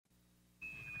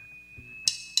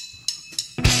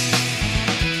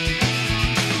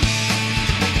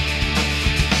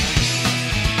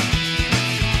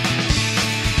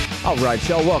All right,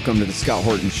 y'all, welcome to the Scott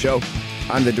Horton Show.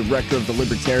 I'm the director of the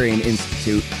Libertarian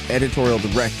Institute, editorial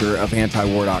director of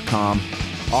antiwar.com,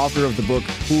 author of the book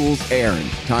Fool's Errand,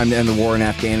 Time to End the War in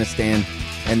Afghanistan,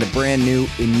 and the brand new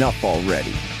Enough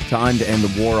Already, Time to End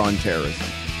the War on Terrorism.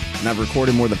 And I've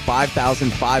recorded more than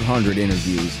 5,500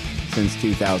 interviews since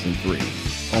 2003,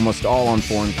 almost all on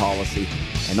foreign policy,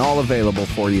 and all available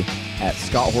for you at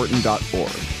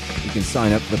scotthorton.org. You can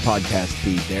sign up for the podcast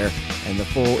feed there, and the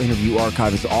full interview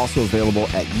archive is also available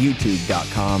at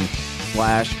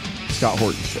youtube.com/Scott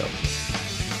Horton Show.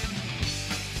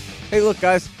 Hey, look,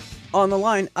 guys, on the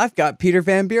line, I've got Peter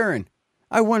Van Buren.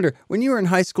 I wonder, when you were in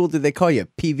high school, did they call you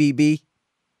PVB?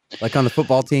 Like on the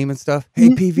football team and stuff? Hey,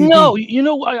 PVB. No,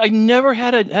 I never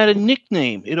had a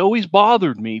nickname. It always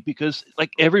bothered me because,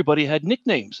 like, everybody had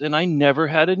nicknames, and I never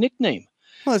had a nickname.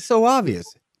 Well, it's so obvious.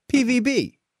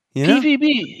 PVB. You know?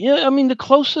 PVB. Yeah, I mean, the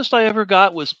closest I ever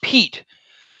got was Pete.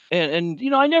 And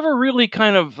I never really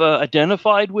kind of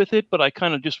identified with it, but I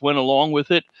kind of just went along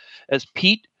with it as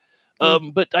Pete.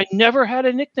 But I never had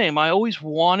a nickname. I always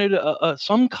wanted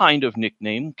some kind of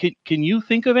nickname. Can you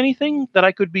think of anything that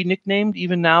I could be nicknamed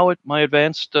even now at my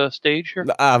advanced stage here?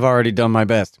 I've already done my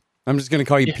best. I'm just going to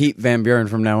call you Pete Van Buren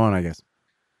from now on, I guess.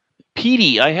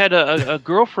 Petey. I had a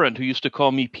girlfriend who used to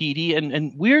call me Petey,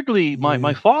 and weirdly,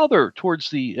 my father, towards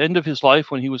the end of his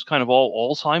life, when he was kind of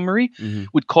all Alzheimer-y,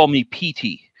 would call me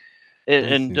Petey.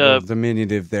 And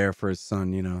diminutive there for his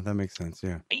son, that makes sense.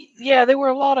 Yeah, there were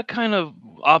a lot of kind of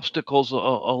obstacles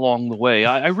along the way.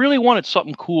 I really wanted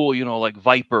something cool, like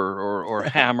Viper or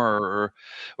Hammer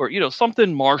or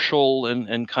something martial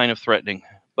and kind of threatening,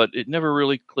 but it never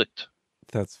really clicked.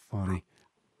 That's funny.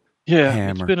 Yeah,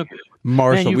 Hammer. It's been a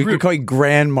Marshal. We could call you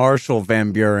Grand Marshal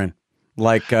Van Buren,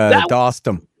 like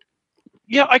Dostum.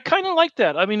 Yeah, I kind of like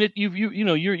that. I mean,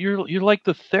 you're like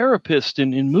the therapist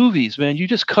in movies, man. You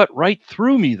just cut right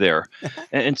through me there,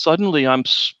 and suddenly I'm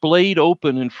splayed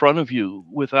open in front of you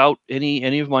without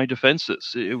any of my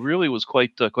defenses. It really was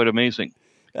quite amazing.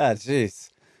 Ah,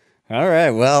 jeez. All right.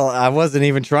 Well, I wasn't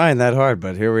even trying that hard,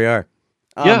 but here we are.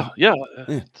 Yeah.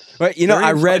 But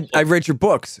I read your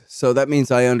books, so that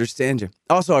means I understand you.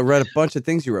 Also, I read a bunch of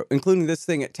things you wrote, including this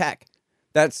thing at TAC.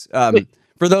 That's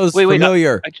for those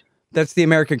familiar. That's the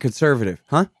American Conservative,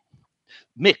 huh?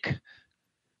 Mick.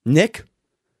 Nick?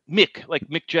 Mick, like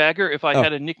Mick Jagger. If I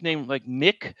had a nickname like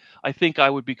Mick, I think I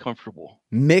would be comfortable.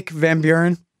 Mick Van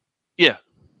Buren? Yeah.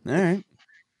 All right.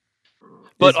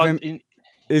 But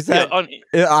is that an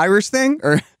Irish thing?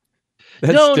 Or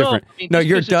that's no, different? No,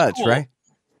 you're Dutch, cool. Right?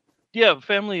 Yeah,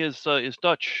 family is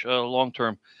Dutch long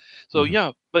term. So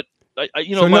yeah, but I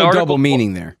so my no double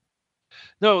meaning there.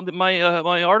 No,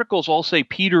 my articles all say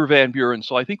Peter Van Buren,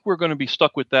 so I think we're going to be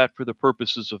stuck with that for the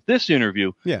purposes of this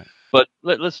interview. Yeah. But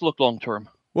let's look long term.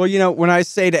 Well, when I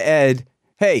say to Ed,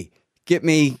 hey, get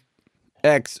me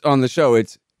X on the show,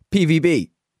 it's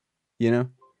PVB, Yeah.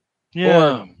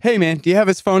 Or, hey, man, do you have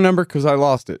his phone number? Because I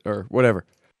lost it, or whatever.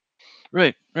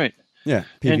 Right. Yeah,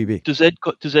 PVB. And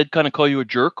does Ed kind of call you a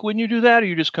jerk when you do that, or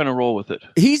you just kind of roll with it?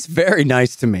 He's very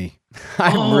nice to me.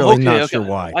 I'm really not sure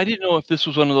why. I didn't know if this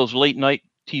was one of those late night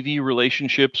TV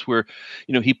relationships where,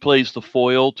 he plays the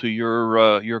foil to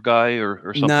your guy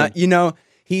or something. Nah,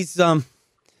 he's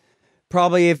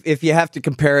probably if you have to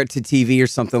compare it to TV or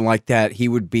something like that, he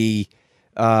would be.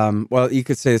 Well, you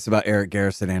could say this about Eric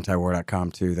Garris at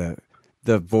antiwar.com too.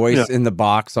 The voice in the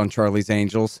box on Charlie's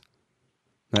Angels.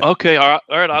 Okay, all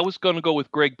right. I was going to go with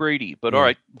Greg Brady, but all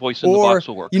right, voice in the box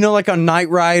will work. Like on Knight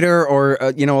Rider or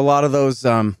a lot of those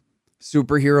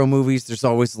superhero movies, there's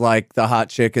always like the hot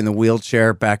chick in the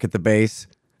wheelchair back at the base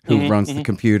who runs the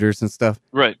computers and stuff.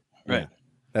 Right. Yeah.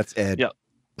 That's Ed. Yeah.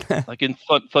 Like in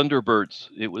Thunderbirds,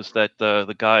 it was that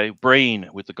the guy Brain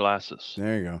with the glasses.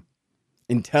 There you go.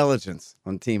 Intelligence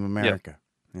on Team America.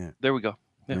 Yeah. There we go.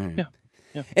 Yeah.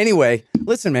 Anyway,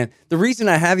 listen, man, the reason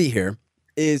I have you here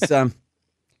is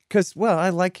because, well, I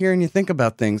like hearing you think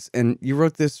about things, and you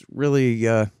wrote this really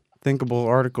thinkable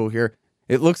article here.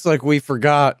 It looks like we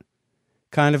forgot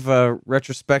kind of a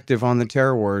retrospective on the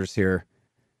terror wars here.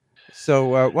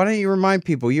 So why don't you remind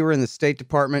people, you were in the State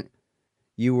Department,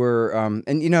 you were,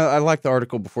 and I like the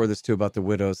article before this too about the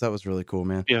widows. That was really cool,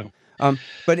 man. Yeah.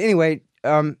 But anyway,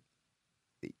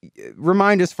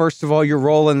 remind us, first of all, your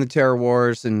role in the terror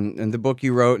wars and the book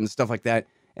you wrote and stuff like that,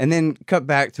 and then cut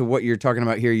back to what you're talking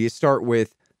about here. You start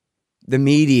with the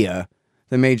media,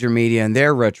 the major media, and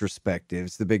their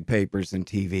retrospectives, the big papers and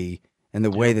TV, and the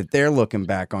way that they're looking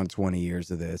back on 20 years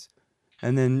of this.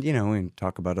 And then, and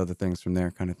talk about other things from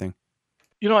there kind of thing.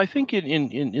 I think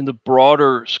in the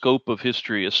broader scope of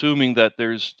history, assuming that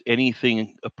there's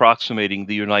anything approximating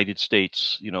the United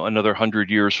States, another 100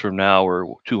 years from now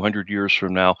or 200 years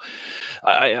from now,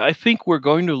 I think we're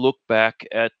going to look back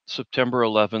at September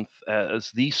 11th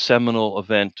as the seminal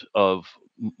event of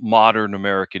modern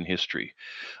American history,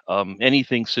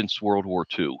 anything since World War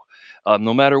II.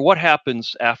 No matter what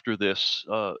happens after this,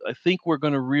 I think we're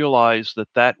going to realize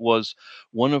that that was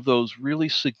one of those really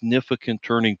significant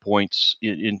turning points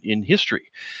in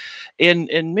history, and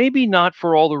maybe not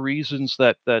for all the reasons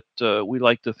that we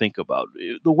like to think about.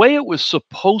 The way it was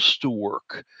supposed to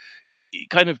work, it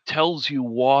kind of tells you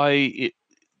why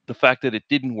the fact that it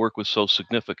didn't work was so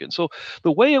significant. So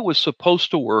the way it was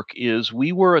supposed to work is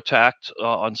we were attacked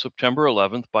on September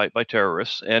 11th by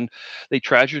terrorists, and they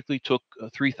tragically took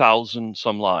 3,000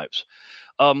 some lives.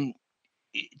 Um,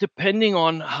 Depending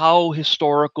on how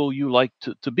historical you like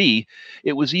to be,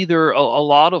 it was either a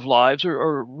lot of lives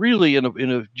or really in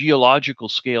a geological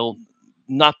scale,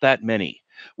 not that many.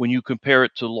 When you compare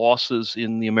it to losses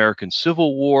in the American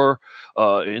Civil War,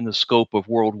 in the scope of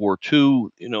World War II,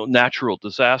 natural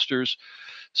disasters,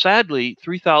 sadly,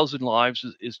 3,000 lives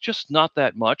is just not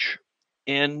that much.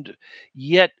 And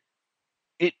yet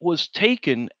it was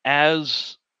taken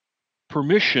as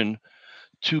permission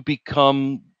to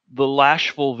become the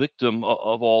lashful victim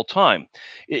of all time.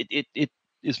 It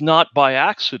is not by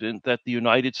accident that the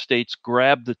United States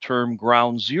grabbed the term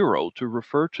ground zero to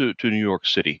refer to New York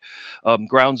City.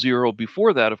 Ground zero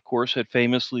before that, of course, had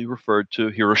famously referred to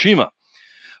Hiroshima,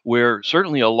 where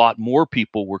certainly a lot more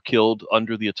people were killed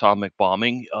under the atomic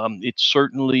bombing. It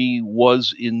certainly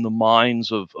was in the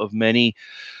minds of many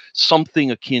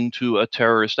something akin to a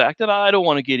terrorist act. And I don't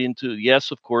want to get into,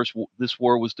 yes, of course, this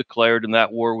war was declared and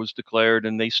that war was declared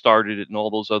and they started it and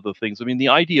all those other things. I mean, the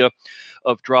idea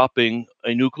of dropping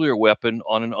a nuclear weapon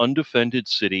on an undefended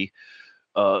city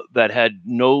that had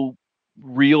no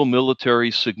real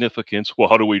military significance. Well,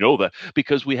 how do we know that?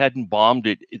 Because we hadn't bombed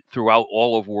it throughout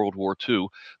all of World War II.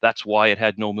 That's why it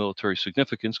had no military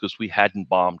significance, because we hadn't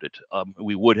bombed it.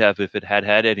 We would have if it had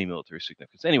had any military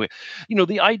significance. Anyway,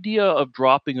 the idea of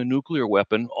dropping a nuclear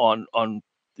weapon on and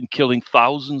killing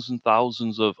thousands and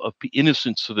thousands of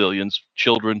innocent civilians,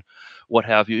 children, what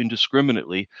have you,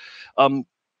 indiscriminately,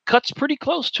 cuts pretty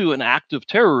close to an act of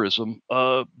terrorism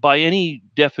by any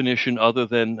definition other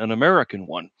than an American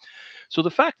one. So the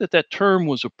fact that that term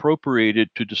was appropriated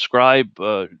to describe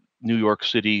New York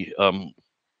City on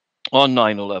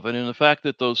 9/11, and the fact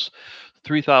that those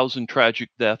 3,000 tragic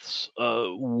deaths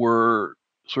were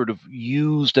sort of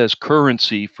used as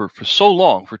currency for so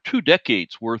long, for 2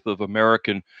 decades worth of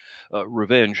American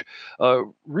revenge,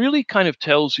 really kind of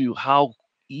tells you how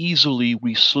easily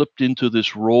we slipped into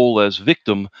this role as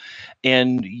victim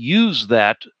and used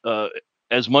that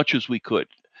as much as we could.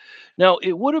 Now,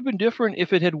 it would have been different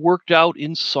if it had worked out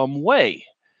in some way.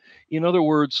 In other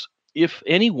words, if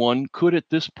anyone could at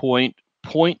this point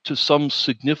to some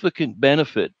significant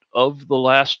benefit of the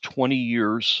last 20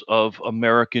 years of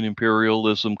American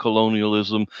imperialism,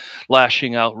 colonialism,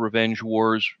 lashing out revenge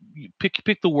wars,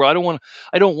 pick the word.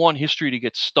 I don't want history to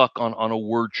get stuck on a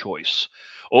word choice.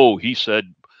 Oh, he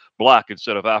said black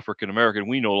instead of African American.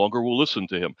 We no longer will listen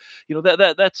to him.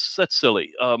 That's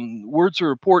silly. Words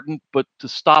are important, but to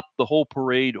stop the whole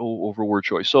parade over word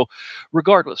choice. So,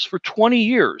 regardless, for 20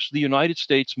 years, the United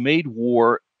States made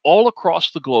war all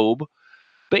across the globe,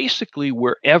 basically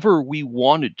wherever we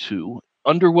wanted to,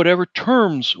 under whatever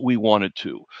terms we wanted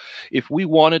to. If we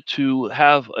wanted to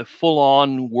have a full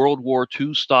on World War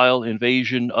II style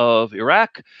invasion of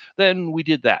Iraq, then we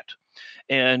did that.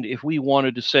 And if we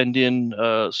wanted to send in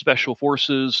special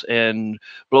forces and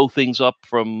blow things up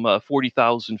from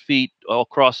 40,000 feet all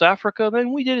across Africa,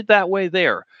 then we did it that way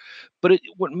there. But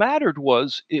what mattered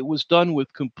was it was done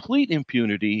with complete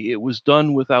impunity. It was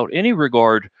done without any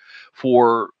regard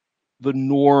for the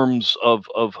norms of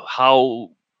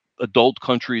how adult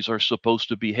countries are supposed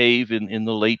to behave in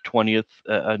the late 20th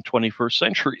and 21st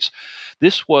centuries.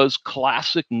 This was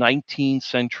classic 19th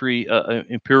century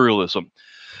imperialism.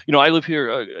 I live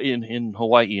here in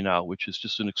Hawaii now, which is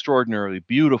just an extraordinarily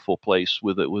beautiful place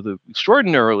with a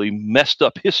extraordinarily messed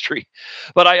up history.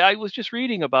 But I was just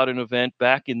reading about an event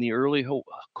back in the early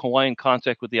Hawaiian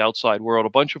contact with the outside world. A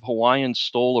bunch of Hawaiians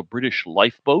stole a British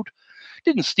lifeboat.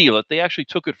 Didn't steal it. They actually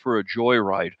took it for a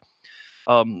joyride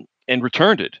and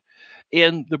returned it.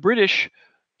 And the British,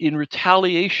 in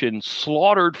retaliation,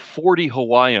 slaughtered 40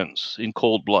 Hawaiians in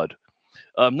cold blood.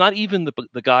 Not even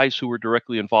the guys who were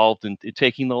directly involved in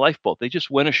taking the lifeboat. They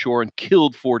just went ashore and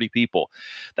killed 40 people.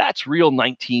 That's real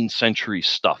 19th century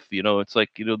stuff. It's like,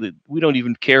 we don't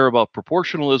even care about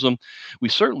proportionalism. We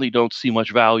certainly don't see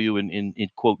much value in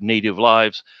quote, native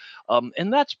lives.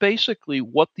 And that's basically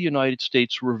what the United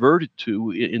States reverted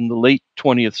to in the late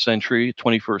 20th century,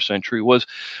 21st century, was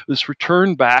this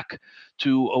return back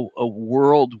to a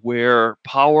world where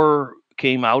power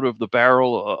came out of the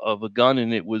barrel of a gun,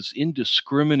 and it was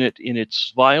indiscriminate in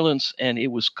its violence, and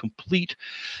it was complete,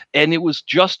 and it was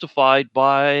justified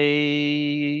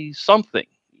by something,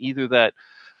 either that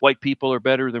white people are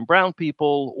better than brown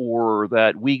people, or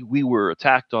that we were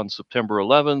attacked on September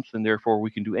 11th and therefore we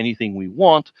can do anything we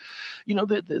want.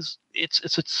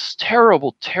 It's a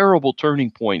terrible, terrible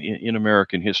turning point in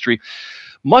American history,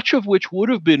 much of which would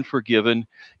have been forgiven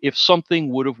if something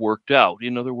would have worked out.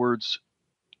 In other words,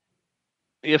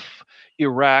 if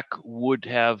Iraq would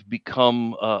have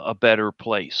become a better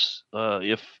place,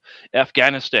 if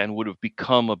Afghanistan would have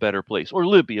become a better place, or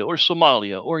Libya, or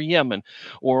Somalia, or Yemen,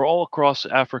 or all across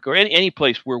Africa, or any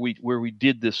place where we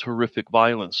did this horrific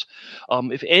violence,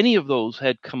 if any of those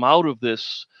had come out of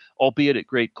this, albeit at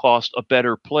great cost, a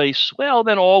better place, well,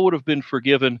 then all would have been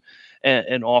forgiven,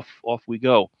 and off we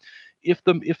go. If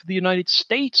the United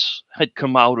States had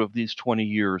come out of these 20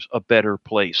 years a better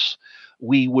place,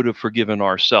 we would have forgiven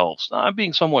ourselves. Now, I'm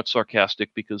being somewhat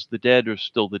sarcastic because the dead are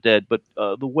still the dead, but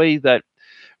the way that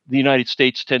the United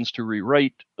States tends to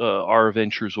rewrite our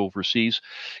ventures overseas,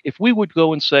 if we would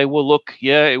go and say, well, look,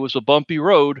 yeah, it was a bumpy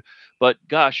road, but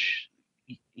gosh,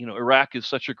 Iraq is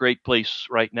such a great place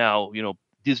right now.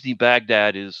 Disney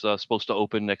Baghdad is supposed to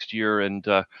open next year, and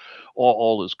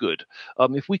all is good.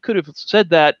 If we could have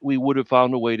said that, we would have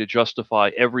found a way to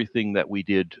justify everything that we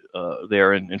did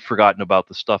there, and forgotten about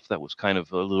the stuff that was kind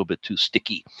of a little bit too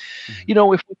sticky.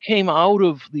 Mm-hmm. If we came out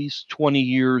of these 20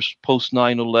 years post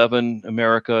 9/11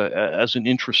 America as an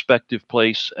introspective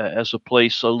place, as a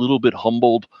place a little bit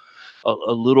humbled,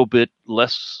 a little bit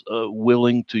less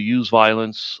willing to use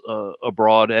violence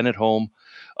abroad and at home,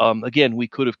 again, we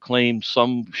could have claimed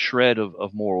some shred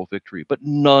of moral victory, but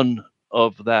none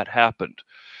of that happened.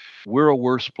 We're a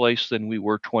worse place than we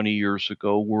were 20 years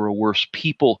ago. We're a worse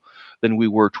people than we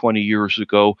were 20 years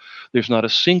ago. There's not a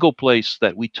single place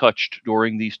that we touched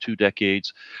during these 2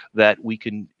 decades that we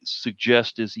can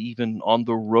suggest is even on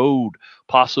the road,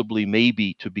 possibly,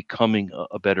 maybe, to becoming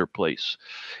a better place.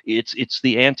 It's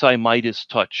the anti-Midas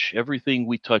touch. Everything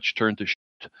we touch turned to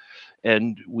shit,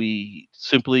 and we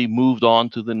simply moved on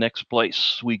to the next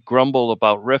place. We grumble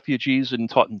about refugees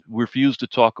and refuse to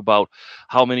talk about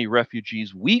how many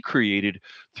refugees we created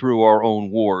through our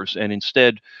own wars, and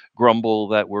instead grumble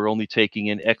that we're only taking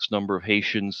in X number of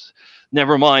Haitians.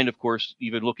 Never mind, of course,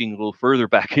 even looking a little further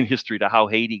back in history to how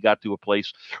Haiti got to a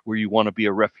place where you want to be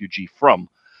a refugee from.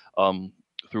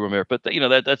 Through America,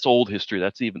 but that's old history.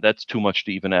 That's too much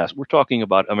to even ask. We're talking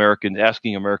about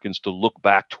asking Americans to look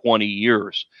back 20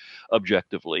 years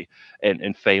objectively,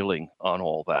 and failing on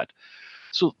all that.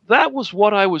 So that was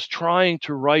what I was trying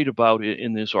to write about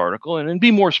in this article, and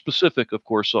be more specific, of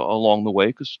course, along the way,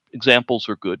 because examples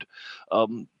are good.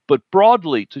 But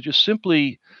broadly, to just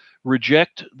simply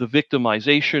reject the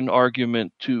victimization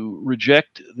argument, to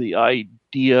reject the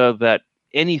idea that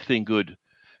anything good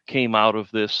came out of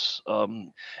this,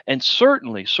 and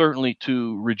certainly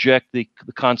to reject the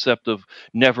concept of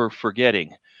never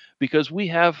forgetting, because we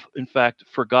have, in fact,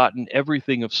 forgotten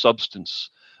everything of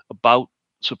substance about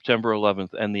September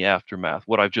 11th and the aftermath,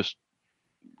 what I've just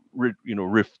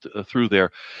riffed through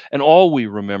there. And all we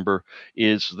remember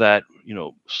is that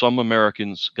some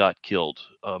Americans got killed.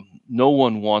 No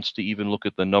one wants to even look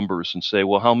at the numbers and say,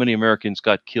 well, how many Americans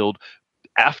got killed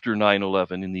after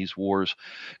 9/11 in these wars?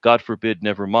 God forbid,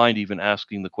 never mind even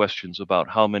asking the questions about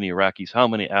how many Iraqis, how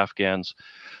many Afghans.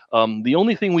 The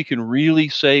only thing we can really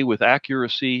say with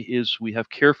accuracy is we have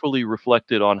carefully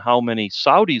reflected on how many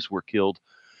Saudis were killed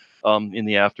in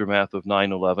the aftermath of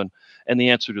 9/11, and the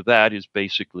answer to that is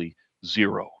basically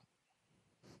zero.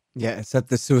 Yeah, except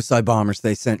the suicide bombers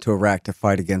they sent to Iraq to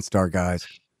fight against our guys.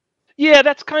 Yeah,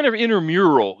 that's kind of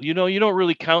intramural. You don't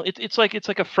really count. It's like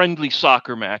a friendly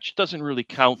soccer match. It doesn't really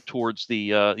count towards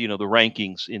the the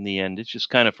rankings in the end. It's just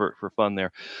kind of for fun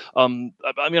there. I mean,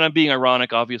 I'm being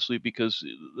ironic, obviously, because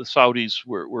the Saudis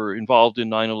were involved in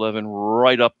 9/11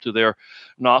 right up to their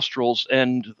nostrils,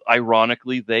 and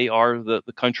ironically, they are the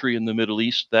country in the Middle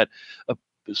East that,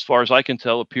 as far as I can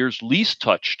tell, appears least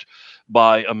touched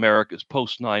by America's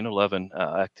post 9/11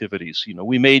 activities.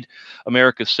 We made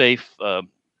America safe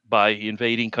by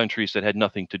invading countries that had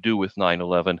nothing to do with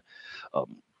 9/11.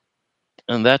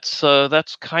 And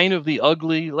that's kind of the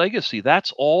ugly legacy.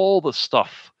 That's all the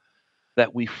stuff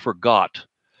that we forgot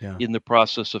Yeah. in the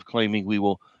process of claiming we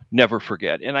will never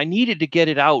forget. And I needed to get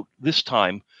it out this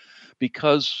time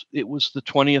because it was the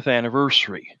 20th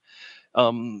anniversary.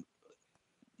 Um,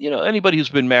 anybody who's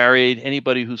been married,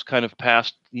 anybody who's kind of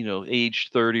past, age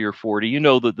 30 or 40,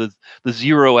 that the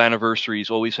zero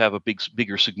anniversaries always have a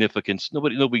bigger significance.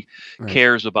 Nobody Right.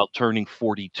 cares about turning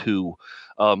 42.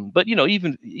 But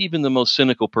even the most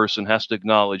cynical person has to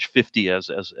acknowledge 50 as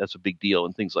a big deal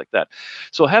and things like that.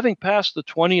 So having passed the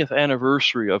 20th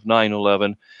anniversary of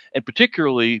 9/11, and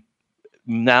particularly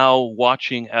now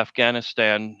watching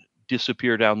Afghanistan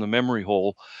disappear down the memory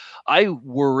hole, I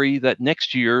worry that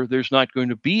next year there's not going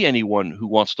to be anyone who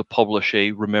wants to publish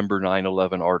a Remember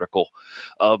 9/11 article.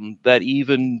 That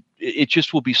even it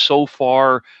just will be so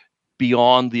far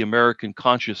beyond the American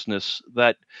consciousness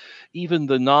that even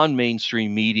the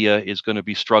non-mainstream media is going to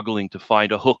be struggling to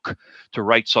find a hook to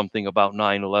write something about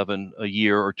 9/11 a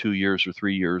year or 2 years or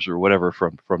 3 years or whatever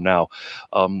from now.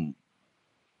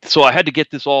 So I had to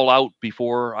get this all out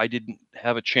before I didn't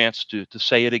have a chance to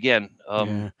say it again.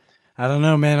 Yeah. I don't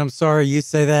know, man. I'm sorry you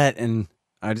say that. And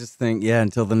I just think, yeah,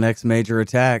 until the next major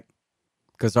attack,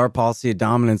 because our policy of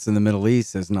dominance in the Middle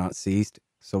East has not ceased.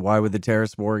 So why would the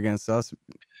terrorist war against us,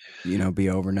 be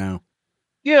over now?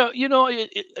 Yeah,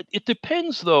 it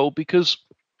depends though, because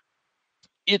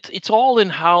it's all in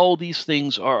how these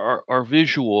things are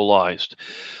visualized.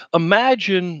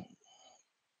 Imagine,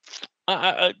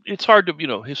 it's hard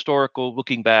to historical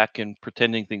looking back and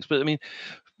pretending things, but I mean,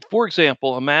 for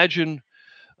example, imagine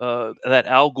that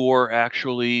Al Gore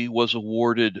actually was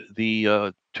awarded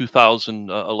the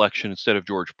 2000 election instead of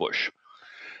George Bush.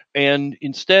 And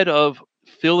instead of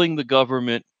filling the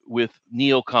government with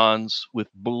neocons with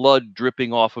blood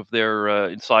dripping off of their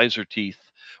incisor teeth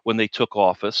when they took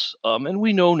office, and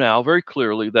we know now very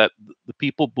clearly that the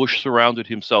people Bush surrounded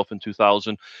himself in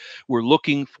 2000 were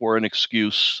looking for an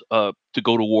excuse to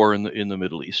go to war in the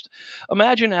Middle East.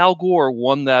 Imagine Al Gore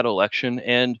won that election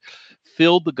and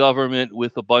filled the government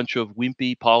with a bunch of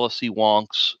wimpy policy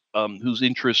wonks whose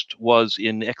interest was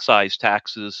in excise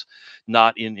taxes,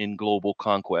 not in global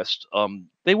conquest.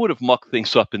 They would have mucked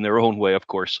things up in their own way, of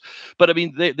course. But I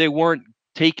mean, they weren't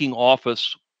taking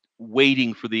office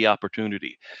waiting for the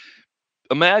opportunity.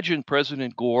 Imagine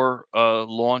President Gore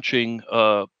launching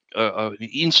an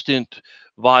instant,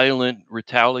 violent,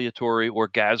 retaliatory,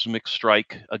 orgasmic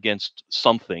strike against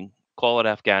something, call it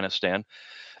Afghanistan,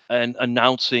 and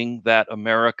announcing that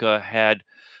America had,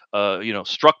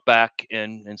 struck back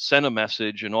and sent a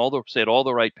message and said all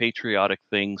the right patriotic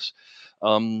things.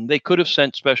 They could have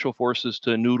sent special forces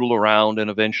to noodle around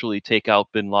and eventually take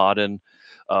out Bin Laden,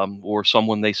 or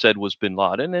someone they said was Bin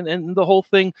Laden, and the whole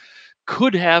thing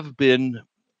could have been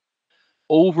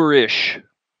over-ish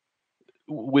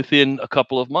within a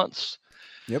couple of months.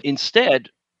 Yep. Instead,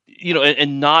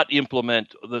 and not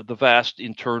implement the vast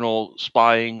internal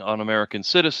spying on American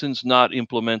citizens, not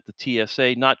implement the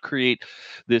TSA, not create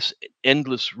this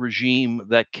endless regime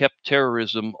that kept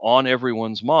terrorism on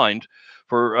everyone's mind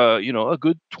for a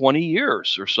good 20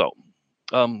 years or so.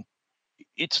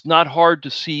 It's not hard to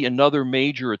see another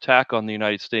major attack on the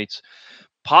United States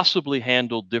possibly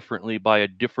handled differently by a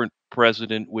different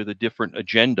president with a different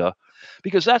agenda,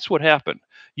 because that's what happened.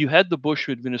 You had the Bush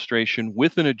administration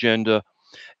with an agenda,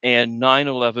 and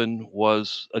 9/11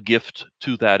 was a gift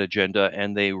to that agenda,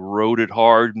 and they rode it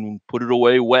hard and put it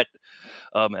away wet,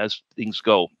 as things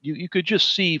go. You could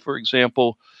just see, for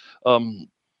example,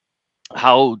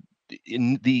 how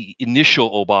in the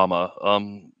initial Obama,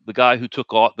 the guy who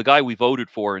took off, the guy we voted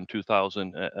for in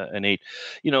 2008,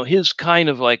 his kind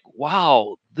of like,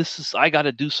 wow, I got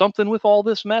to do something with all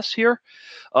this mess here.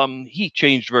 He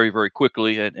changed very, very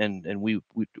quickly, and we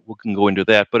can go into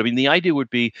that. But I mean, the idea would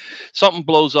be something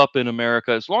blows up in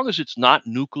America, as long as it's not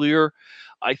nuclear.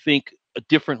 I think a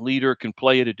different leader can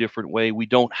play it a different way. We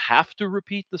don't have to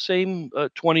repeat the same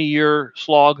 20-year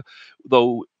slog,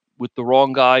 though. With the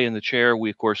wrong guy in the chair,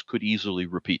 we of course could easily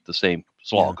repeat the same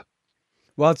slog. Yeah.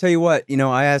 Well, I'll tell you what,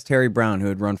 I asked Harry Brown, who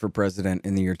had run for president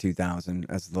in the year 2000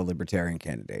 as the Libertarian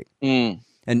candidate,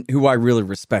 and who I really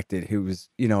respected, who was,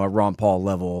 a Ron Paul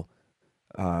level,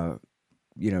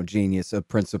 genius of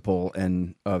principle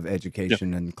and of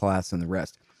education and class and the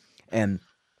rest. And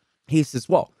he says,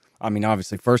 well, I mean,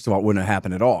 obviously, first of all, it wouldn't have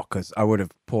happened at all, because I would have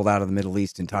pulled out of the Middle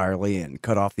East entirely and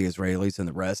cut off the Israelis and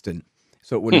the rest, and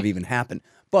so it wouldn't have even happened.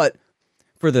 But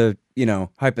for the,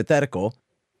 hypothetical,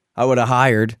 I would have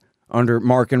hired, under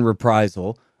mark and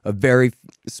reprisal, a very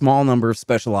small number of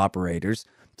special operators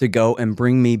to go and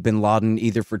bring me Bin Laden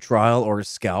either for trial or a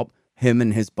scalp, him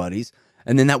and his buddies,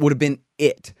 and then that would have been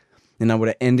it. and I would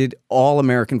have ended all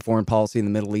American foreign policy in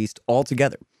the Middle East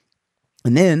altogether.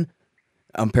 And then,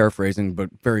 I'm paraphrasing, but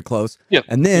very close. Yeah.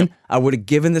 And then I would have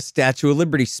given the Statue of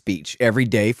Liberty speech every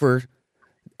day for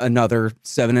another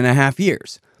 7.5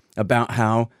 years about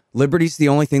how liberty's the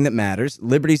only thing that matters.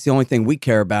 Liberty's the only thing we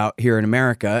care about here in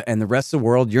America, and the rest of the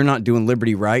world, you're not doing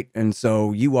liberty right, and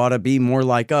so you ought to be more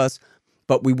like us.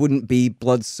 But we wouldn't be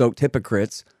blood-soaked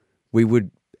hypocrites. We would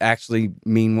actually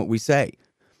mean what we say.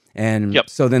 And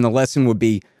so then the lesson would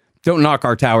be, don't knock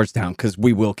our towers down because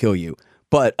we will kill you.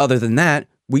 But other than that,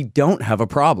 we don't have a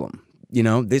problem. You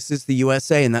know, this is the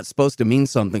USA, and that's supposed to mean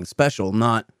something special,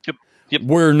 not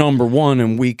we're number one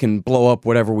and we can blow up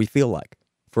whatever we feel like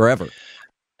forever.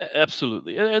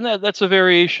 Absolutely, and that's a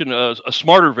variation, a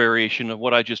smarter variation of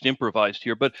what I just improvised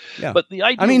here. But the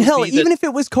idea, I mean, hell, even if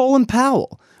it was Colin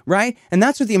Powell, right? And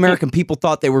that's what the American people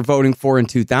thought they were voting for in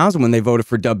 2000 when they voted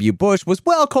for W. Bush was,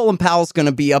 well, Colin Powell's going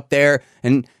to be up there,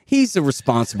 and he's a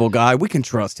responsible guy. We can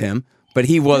trust him. But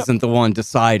he wasn't the one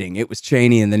deciding. It was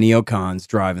Cheney and the neocons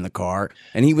driving the car,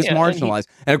 and he was marginalized.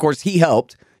 And of course, he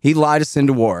helped. He lied us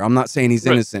into war. I'm not saying he's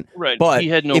innocent, but he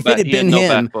had no if it had been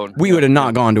him, we would have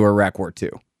not gone to Iraq War II.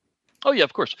 Oh yeah,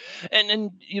 of course. And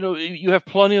you know, you have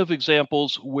plenty of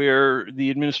examples where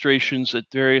the administrations at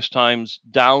various times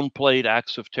downplayed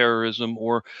acts of terrorism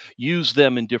or used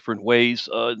them in different ways.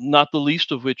 Not the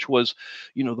least of which was,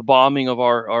 you know, the bombing of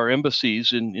our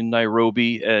embassies in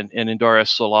Nairobi and in Dar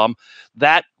es Salaam.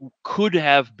 That could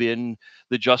have been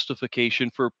the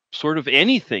justification for sort of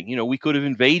anything. You know, we could have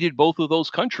invaded both of those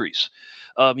countries,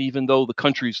 even though the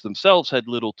countries themselves had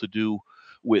little to do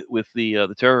with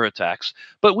the terror attacks,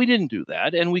 but we didn't do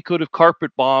that, and we could have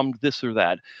carpet bombed this or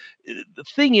that. The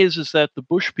thing is that the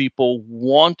Bush people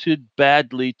wanted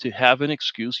badly to have an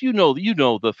excuse. You know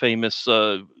the famous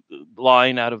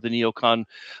line out of the neocon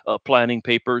planning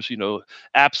papers. You know,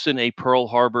 absent a Pearl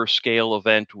Harbor scale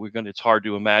event, it's hard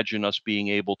to imagine us being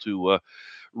able to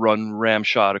run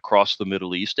ramshot across the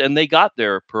Middle East, and they got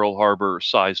their Pearl Harbor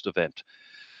sized event.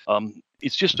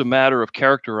 It's just a matter of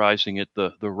characterizing it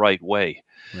the right way.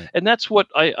 Right. And that's what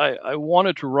I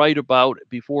wanted to write about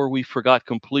before we forgot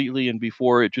completely and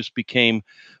before it just became,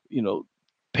 you know,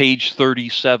 page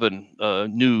 37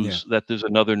 news that there's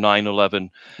another 9/11.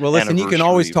 Well, listen, you can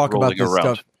always talk about this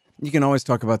stuff. You can always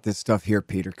talk about this stuff here,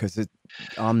 Peter, because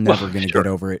I'm never going to get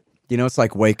over it. You know, it's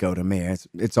like Waco to me.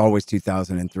 It's always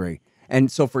 2003.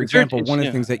 And so, for example, one of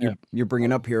the things that you're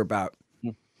bringing up here about,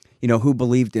 you know, who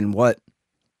believed in what.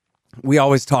 We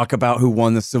always talk about who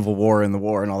won the Civil War and the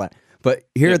war and all that. But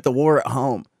here at the war at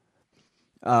home,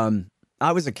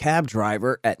 I was a cab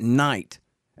driver at night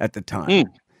at the time,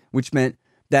 which meant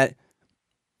that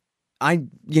I,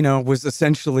 you know, was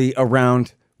essentially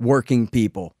around working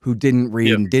people who didn't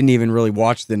read and didn't even really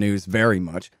watch the news very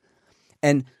much.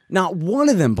 And not one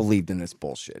of them believed in this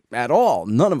bullshit at all.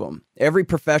 None of them. Every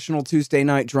professional Tuesday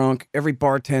night drunk, every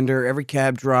bartender, every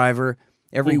cab driver,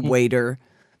 every waiter,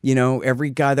 you know,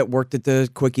 every guy that worked at the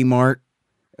Quickie Mart,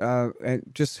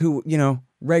 just who, you know,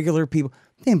 regular people,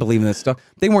 they didn't believe in this stuff.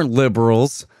 They weren't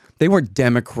liberals. They weren't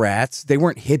Democrats. They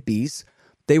weren't hippies.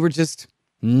 They were just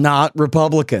not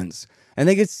Republicans. And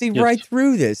they could see right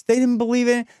through this. They didn't believe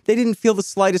in it. They didn't feel the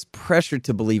slightest pressure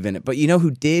to believe in it. But you know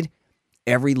who did?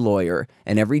 Every lawyer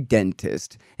and every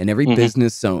dentist and every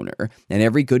business owner and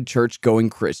every good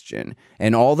church-going Christian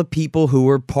and all the people who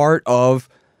were part of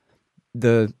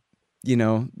the, you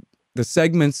know, the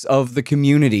segments of the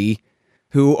community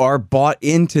who are bought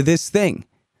into this thing.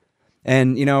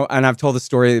 And, you know, and I've told the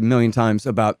story a million times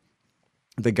about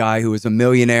the guy who was a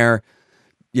millionaire,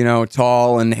 you know,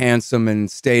 tall and handsome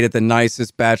and stayed at the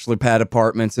nicest bachelor pad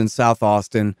apartments in South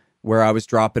Austin where I was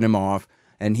dropping him off.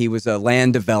 And he was a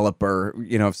land developer,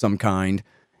 you know, of some kind,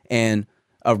 and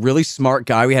a really smart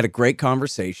guy. We had a great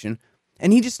conversation.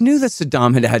 And he just knew that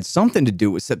Saddam had something to do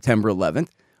with September 11th,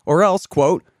 or else,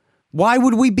 quote, why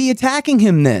would we be attacking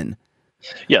him then?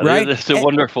 Yeah, right? That's a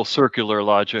wonderful circular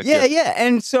logic. Yeah.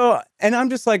 And so, and I'm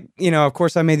just like, you know, of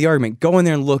course I made the argument, go in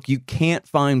there and look, you can't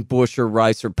find Bush or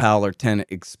Rice or Powell or Tenet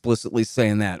explicitly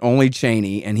saying that, only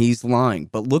Cheney, and he's lying.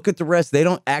 But look at the rest. They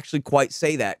don't actually quite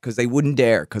say that because they wouldn't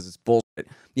dare because it's bullshit,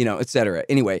 you know, etc.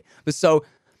 Anyway, but so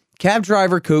cab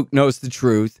driver kook knows the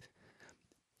truth.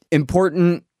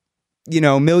 Important, you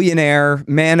know, millionaire,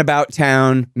 man about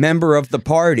town, member of the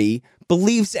party,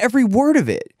 believes every word of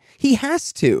it. He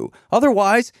has to.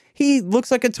 Otherwise, he looks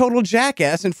like a total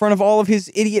jackass in front of all of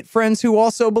his idiot friends who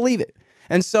also believe it.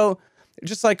 And so,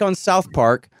 just like on South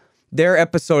Park, their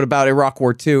episode about Iraq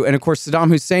War II, and of course, Saddam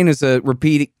Hussein is a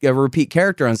repeat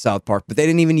character on South Park, but they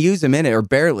didn't even use him in it, or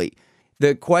barely.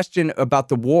 The question about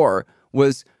the war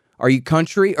was, are you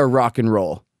country or rock and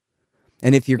roll?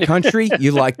 And if you're country,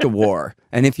 you like the war.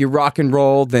 And if you're rock and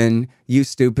roll, then you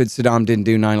stupid, Saddam didn't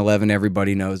do 9/11.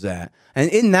 Everybody knows that. And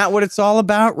isn't that what it's all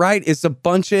about, right? It's a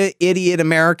bunch of idiot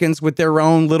Americans with their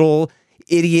own little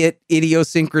idiot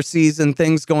idiosyncrasies and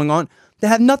things going on that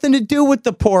have nothing to do with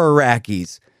the poor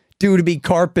Iraqis due to be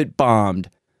carpet bombed.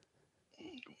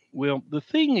 Well, the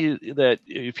thing is that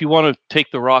if you want to take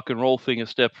the rock and roll thing a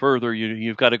step further,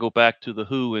 you've got to go back to the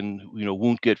Who and,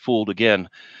 won't get fooled again.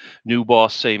 New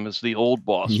boss, same as the old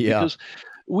boss. Yeah. Because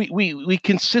we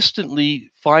consistently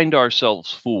find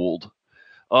ourselves fooled.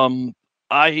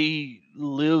 I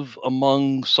live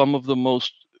among some of the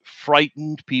most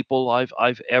frightened people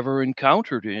I've ever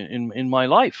encountered in my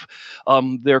life.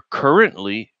 They're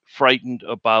currently frightened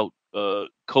about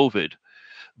COVID.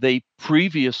 They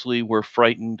previously were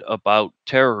frightened about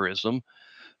terrorism.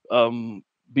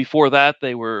 Before that,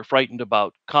 they were frightened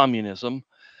about communism,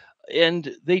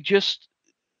 and they just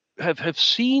have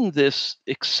seen this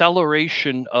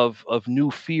acceleration of new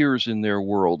fears in their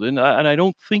world, and I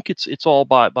don't think it's all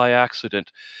by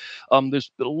accident.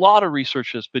 There's been a lot of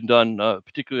research that's been done,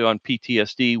 particularly on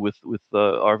PTSD with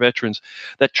our veterans,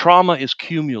 that trauma is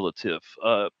cumulative.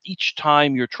 Each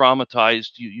time you're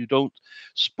traumatized, you don't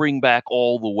spring back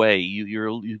all the way.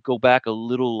 You go back a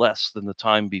little less than the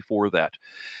time before that.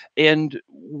 And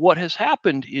what has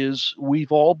happened is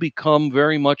we've all become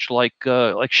very much like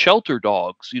shelter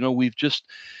dogs. We've just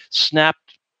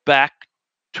snapped back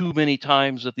too many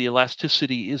times that the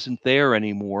elasticity isn't there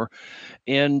anymore.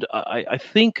 And I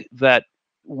think that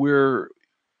we're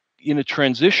in a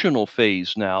transitional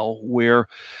phase now where,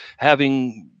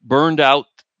 having burned out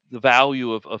the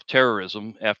value of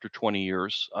terrorism after 20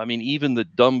 years, I mean, even the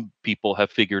dumb people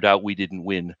have figured out we didn't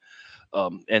win.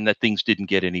 And that things didn't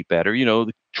get any better.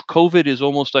 COVID is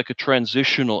almost like a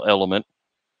transitional element,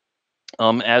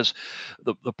 as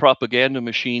the propaganda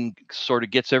machine sort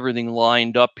of gets everything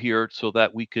lined up here so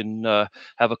that we can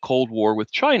have a Cold War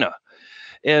with China.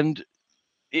 And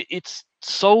it's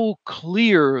so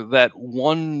clear that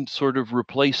one sort of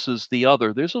replaces the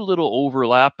other. There's a little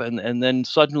overlap, and then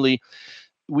suddenly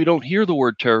we don't hear the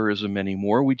word terrorism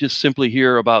anymore. We just simply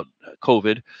hear about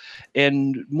COVID.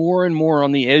 And more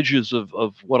on the edges of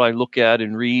what I look at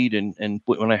and read, and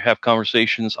when I have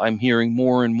conversations, I'm hearing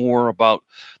more and more about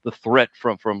the threat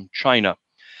from China.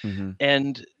 Mm-hmm.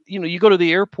 And you go to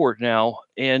the airport now,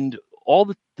 and all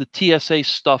the TSA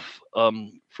stuff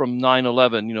from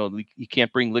 9/11, you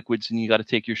can't bring liquids and you got to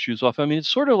take your shoes off. I mean, it's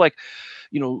sort of like,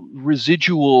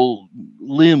 residual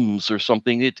limbs or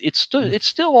something. It's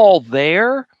still all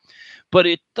there, but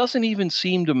it doesn't even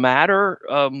seem to matter.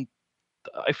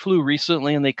 I flew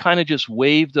recently, and they kind of just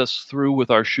waved us through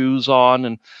with our shoes on,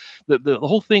 and the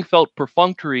whole thing felt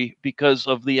perfunctory because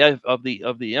of the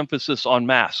emphasis on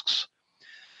masks.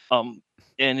 And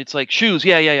it's like, shoes,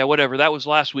 yeah, whatever. That was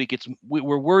last week.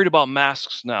 We're worried about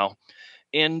masks now,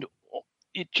 and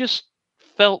it just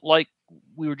felt like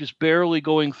we were just barely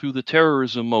going through the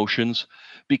terrorism motions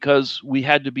because we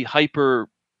had to be hyper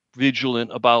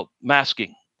vigilant about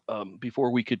masking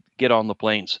before we could get on the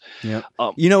planes. Yeah.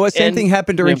 Same thing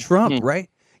happened during Trump, right?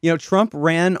 Trump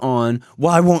ran on,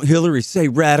 why won't Hillary say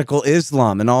radical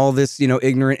Islam and all this,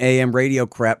 ignorant AM radio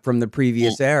crap from the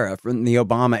previous era, from the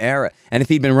Obama era. And if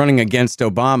he'd been running against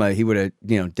Obama, he would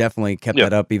have, definitely kept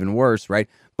that up even worse, right?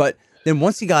 But then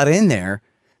once he got in there,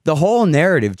 the whole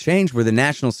narrative changed, where the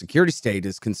national security state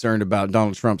is concerned about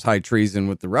Donald Trump's high treason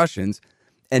with the Russians.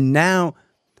 And now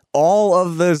all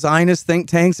of the Zionist think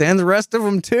tanks, and the rest of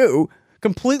them too,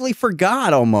 completely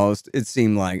forgot, almost, it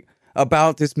seemed like,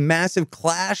 about this massive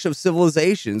clash of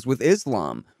civilizations with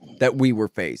Islam that we were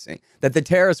facing, that the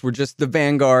terrorists were just the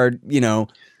vanguard,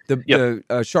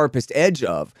 the sharpest edge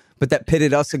of, but that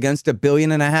pitted us against 1.5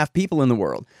 billion people in the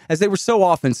world. As they were so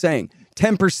often saying,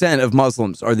 10% of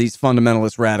Muslims are these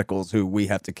fundamentalist radicals who we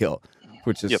have to kill,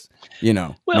 which is,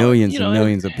 millions and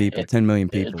millions of people, 10 million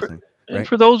people. And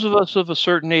for those of us of a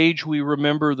certain age, we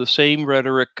remember the same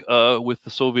rhetoric with the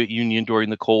Soviet Union during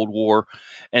the Cold War.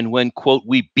 And when, quote,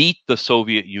 we beat the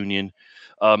Soviet Union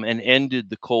and ended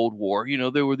the Cold War,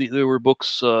 there were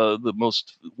books, the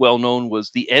most well-known was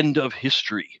The End of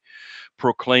History,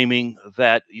 proclaiming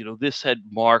that, this had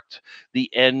marked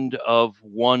the end of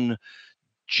one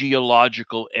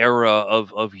geological era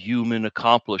of human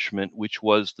accomplishment, which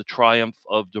was the triumph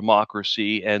of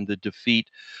democracy and the defeat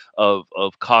of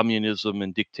communism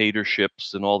and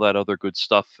dictatorships and all that other good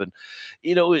stuff. And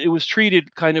it was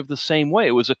treated kind of the same way.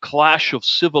 It was a clash of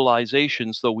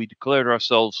civilizations, though we declared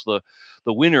ourselves the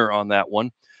winner on that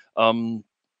one.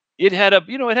 it had a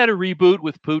it had a reboot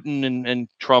with Putin and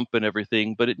Trump and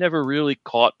everything, but it never really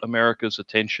caught America's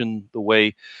attention the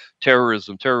way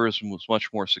terrorism was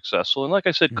much more successful. And like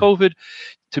I said, COVID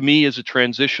to me is a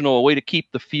transitional, a way to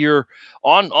keep the fear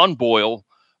on boil,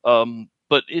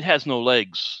 but it has no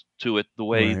legs to it the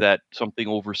way that something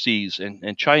overseas.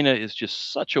 And China is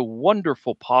just such a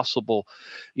wonderful possible,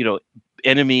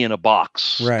 enemy in a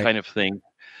box kind of thing.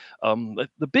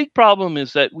 The big problem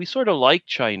is that we sort of like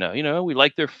China. We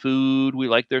like their food, we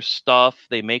like their stuff.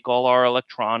 They make all our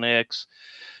electronics.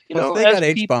 Plus they got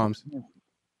H-bombs.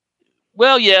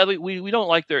 Well, yeah, we don't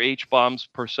like their H-bombs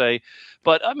per se,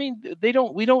 but I mean,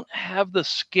 we don't have the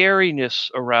scariness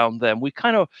around them. We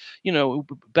kind of,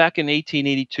 back in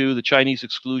 1882, the Chinese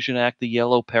Exclusion Act, the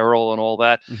Yellow Peril and all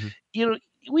that,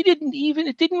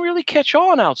 it didn't really catch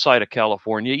on outside of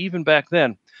California, even back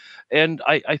then. And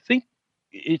I think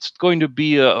it's going to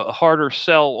be a harder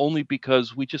sell only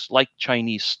because we just like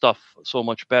Chinese stuff so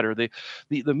much better. The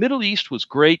Middle East was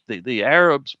great. The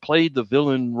Arabs played the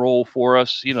villain role for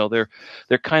us. They're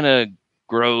kind of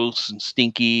gross and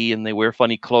stinky, and they wear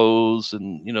funny clothes,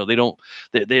 and they don't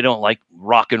like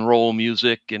rock and roll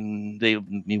music, and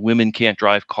women can't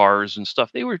drive cars and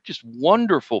stuff. They were just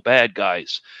wonderful bad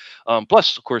guys.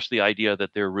 Plus, of course, the idea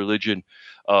that their religion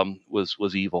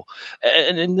was evil,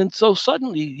 and then so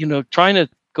suddenly, trying to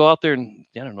go out there and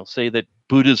say that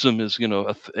Buddhism is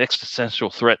an existential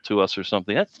threat to us or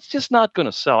something. That's just not going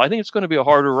to sell. I think it's going to be a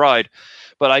harder ride,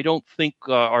 but I don't think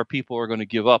our people are going to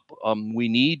give up. We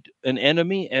need an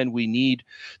enemy, and we need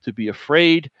to be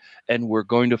afraid, and we're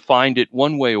going to find it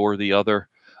one way or the other,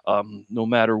 no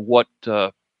matter what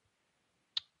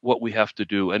we have to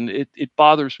do. And it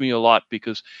bothers me a lot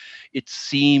because it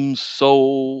seems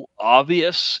so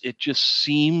obvious. It just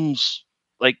seems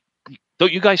like,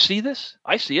 don't you guys see this?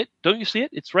 I see it. Don't you see it?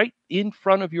 It's right in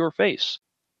front of your face.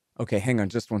 Okay, hang on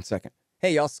just one second.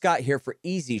 Hey, y'all, Scott here for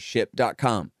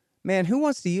EasyShip.com. Man, who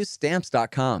wants to use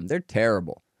Stamps.com? They're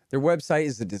terrible. Their website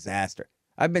is a disaster.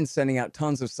 I've been sending out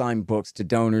tons of signed books to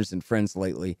donors and friends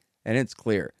lately, and it's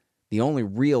clear. The only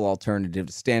real alternative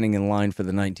to standing in line for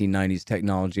the 1990s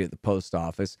technology at the post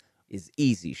office is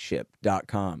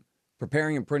EasyShip.com.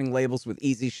 Preparing and printing labels with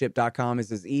EasyShip.com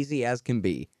is as easy as can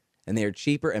be, and they are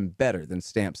cheaper and better than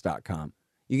Stamps.com.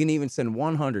 You can even send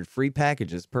 100 free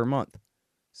packages per month.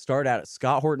 Start out at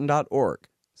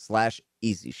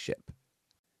scotthorton.org/EasyShip.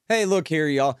 Hey, look here,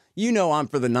 y'all. You know I'm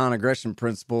for the non-aggression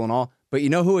principle and all, but you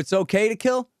know who it's okay to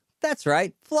kill? That's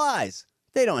right, flies.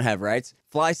 They don't have rights.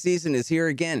 Fly season is here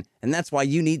again, and that's why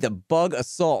you need the Bug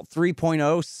Assault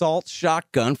 3.0 Salt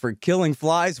Shotgun for killing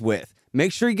flies with.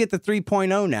 Make sure you get the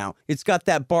 3.0 now. It's got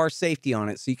that bar safety on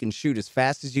it so you can shoot as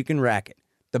fast as you can rack it.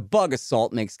 The Bug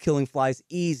Assault makes killing flies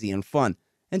easy and fun.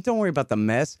 And don't worry about the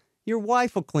mess. Your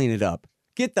wife will clean it up.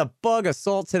 Get the Bug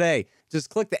Assault today. Just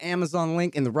click the Amazon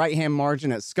link in the right-hand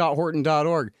margin at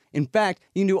scotthorton.org. In fact,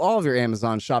 you can do all of your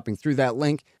Amazon shopping through that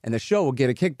link, and the show will get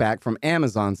a kickback from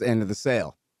Amazon's end of the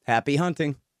sale. Happy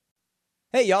hunting.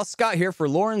 Hey, y'all, Scott here for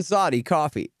Lorenzotti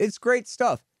Coffee. It's great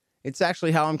stuff. It's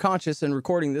actually how I'm conscious and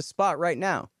recording this spot right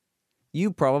now.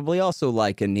 You probably also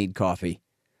like and need coffee.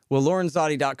 Well,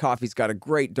 Lorenzotti.coffee's got a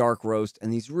great dark roast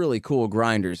and these really cool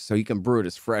grinders so you can brew it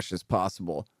as fresh as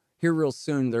possible. Here real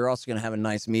soon, they're also going to have a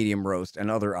nice medium roast and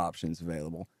other options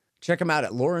available. Check them out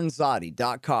at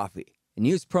Lorenzotti.coffee and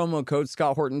use promo code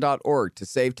scotthorton.org to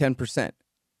save 10%.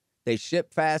 They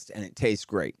ship fast and it tastes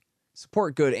great.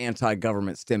 Support good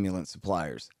anti-government stimulant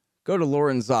suppliers. Go to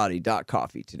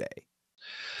Lorenzotti.coffee today.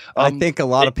 I think a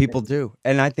lot of people do.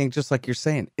 And I think, just like you're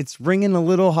saying, it's ringing a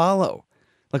little hollow.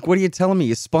 Like, what are you telling me?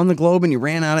 You spun the globe and you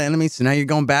ran out of enemies, so now you're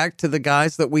going back to the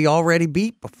guys that we already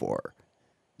beat before.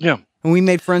 Yeah. And we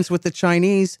made friends with the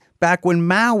Chinese back when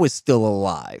Mao was still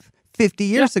alive, 50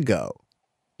 years ago.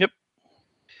 Yep.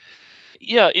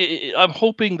 Yeah, I'm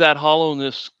hoping that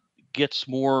hollowness gets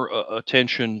more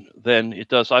attention than it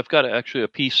does. I've got actually a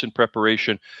piece in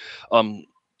preparation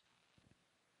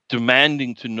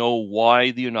demanding to know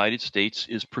why the United States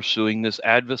is pursuing this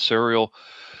adversarial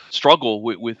struggle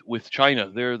with China.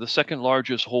 They're the second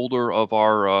largest holder of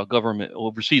our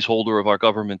overseas holder of our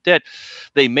government debt.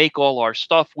 They make all our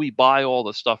stuff. We buy all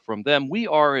the stuff from them. We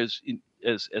are as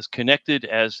connected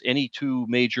as any two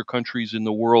major countries in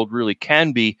the world really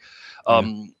can be,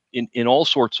 in all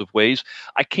sorts of ways.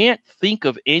 I can't think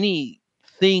of anything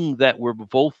that we're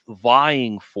both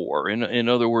vying for. In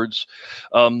other words,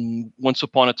 once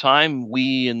upon a time,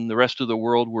 we and the rest of the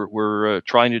world were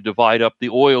trying to divide up the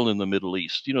oil in the Middle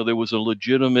East. There was a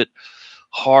legitimate,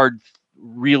 hard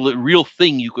real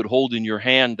thing you could hold in your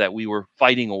hand that we were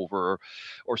fighting over,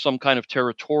 or some kind of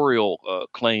territorial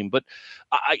claim. But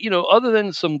other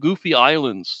than some goofy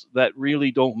islands that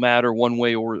really don't matter one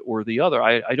way or the other,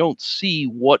 I don't see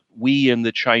what we and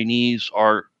the Chinese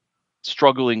are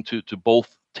struggling to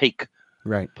both take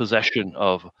possession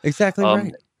of. Exactly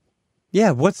right.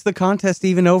 Yeah, what's the contest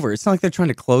even over? It's not like they're trying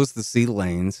to close the sea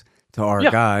lanes to our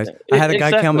guys. I had a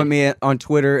guy come at me on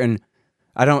Twitter, and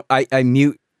I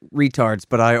mute retards,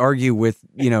 but I argue with,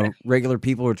 regular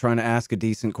people who are trying to ask a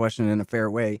decent question in a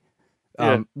fair way.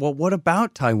 Well, what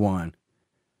about Taiwan?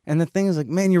 And the thing is, like,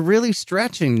 man, you're really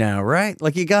stretching now, right?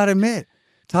 Like, you got to admit,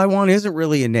 Taiwan isn't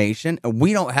really a nation, and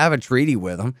we don't have a treaty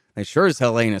with them. They sure as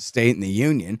hell ain't a state in the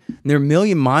Union. And they're a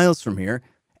million miles from here,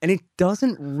 and it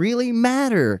doesn't really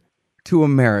matter to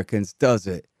Americans, does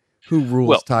it? Who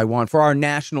rules Taiwan for our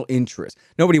national interest?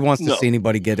 Nobody wants to see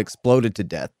anybody get exploded to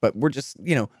death, but we're just,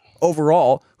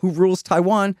 overall, who rules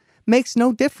Taiwan makes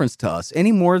no difference to us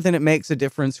any more than it makes a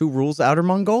difference who rules Outer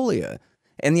Mongolia.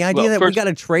 And the idea that we got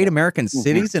to trade American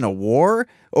cities in a war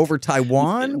over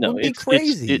Taiwan would be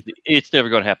crazy. It's never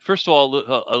going to happen. First of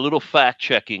all, a little fact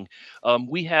checking.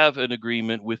 We have an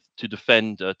agreement to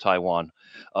defend Taiwan.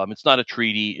 It's not a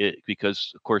treaty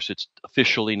because, of course, it's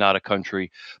officially not a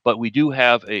country. But we do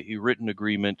have a written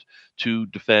agreement to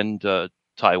defend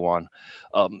Taiwan,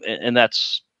 and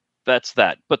that's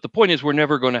that. But the point is, we're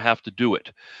never going to have to do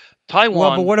it. Taiwan.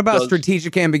 Well, but what about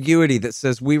strategic ambiguity that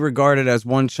says we regard it as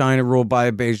one China ruled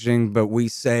by Beijing, but we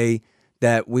say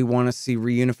that we want to see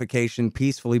reunification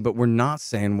peacefully, but we're not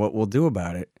saying what we'll do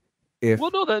about it?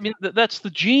 Well, no, that's the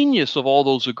genius of all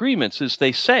those agreements, is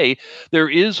they say there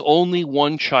is only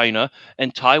one China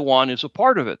and Taiwan is a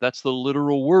part of it. That's the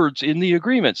literal words in the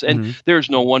agreements. And there's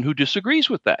no one who disagrees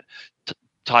with that.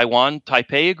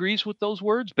 Taipei agrees with those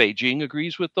words. Beijing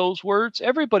agrees with those words.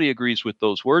 Everybody agrees with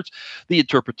those words. The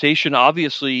interpretation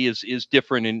obviously is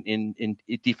different in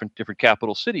different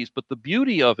capital cities. But the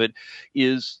beauty of it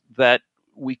is that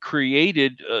we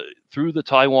created through the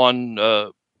Taiwan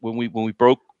when we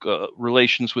broke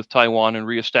relations with Taiwan and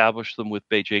reestablished them with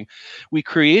Beijing, we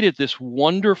created this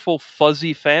wonderful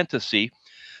fuzzy fantasy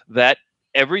that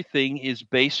everything is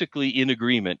basically in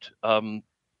agreement.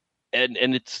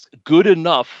 And it's good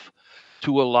enough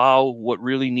to allow what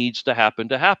really needs to happen,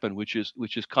 which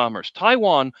is commerce.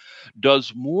 Taiwan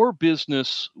does more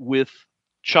business with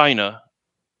China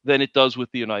than it does with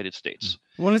the United States.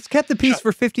 Well, it's kept the peace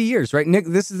for 50 years, right? Nick,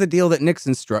 this is the deal that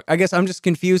Nixon struck. I guess I'm just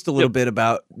confused a little bit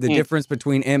about the difference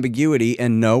between ambiguity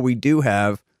and no, we do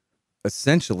have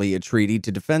essentially a treaty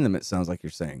to defend them, it sounds like you're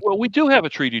saying. Well, we do have a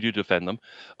treaty to defend them,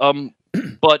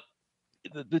 but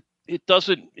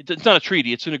it's not a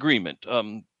treaty, it's an agreement,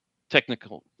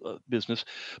 technical business,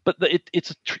 but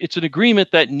it's an agreement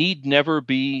that need never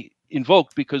be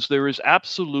invoked because there is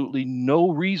absolutely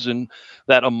no reason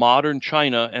that a modern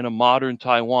China and a modern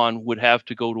Taiwan would have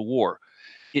to go to war.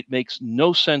 It makes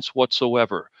no sense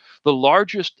whatsoever. The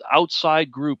largest outside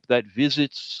group that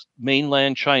visits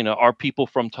mainland China are people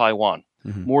from Taiwan.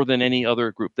 More than any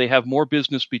other group. They have more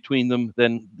business between them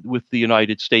than with the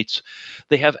United States.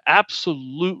 They have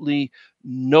absolutely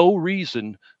no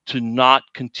reason to not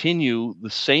continue the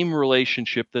same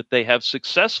relationship that they have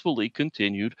successfully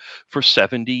continued for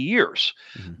 70 years.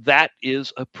 That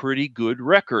is a pretty good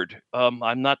record.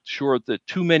 I'm not sure that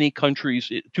too many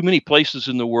places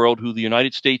in the world who the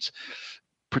United States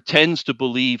pretends to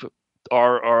believe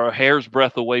are a hair's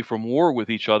breadth away from war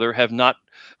with each other have not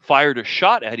fired a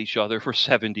shot at each other for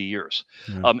 70 years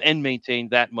and maintained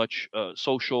that much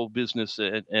social, business,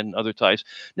 and other ties.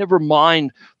 Never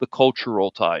mind the cultural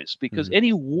ties, because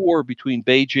any war between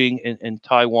Beijing and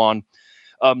Taiwan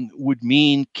would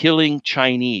mean killing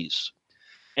Chinese.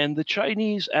 And the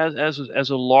Chinese, as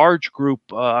a large group,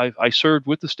 I served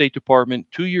with the State Department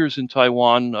 2 years in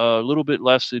Taiwan, a little bit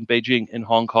less in Beijing and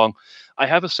Hong Kong. I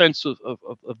have a sense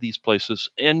of these places.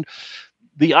 And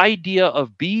the idea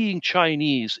of being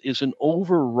Chinese is an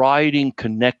overriding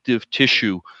connective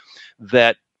tissue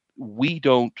that we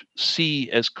don't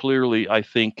see as clearly, I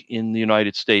think, in the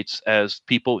United States as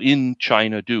people in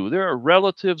China do. There are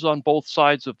relatives on both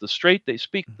sides of the strait. They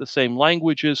speak the same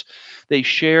languages. They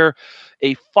share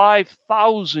a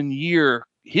 5,000-year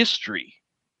history,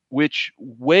 which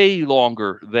way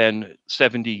longer than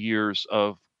 70 years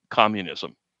of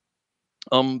communism.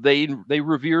 They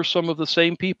revere some of the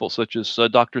same people, such as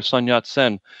Dr. Sun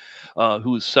Yat-sen,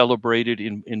 who is celebrated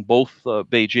in both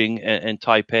Beijing and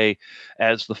Taipei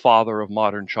as the father of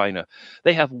modern China.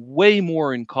 They have way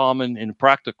more in common in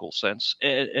practical sense,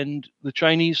 and the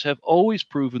Chinese have always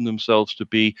proven themselves to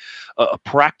be a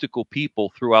practical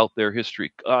people throughout their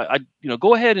history.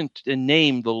 Go ahead and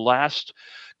name the last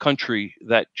country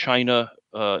that China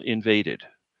invaded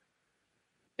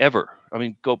ever. I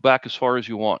mean, go back as far as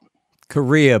you want.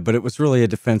 Korea, but it was really a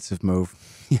defensive move.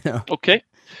 Okay.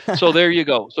 So there you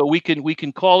go. So we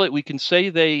can call it. We can say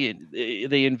they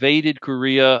invaded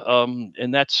Korea,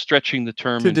 and that's stretching the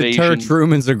term to deter invasion.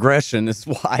 Truman's aggression is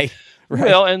why. Right?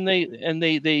 Well, and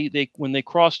they when they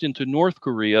crossed into North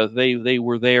Korea, they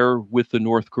were there with the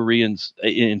North Koreans'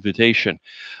 invitation.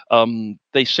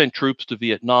 They sent troops to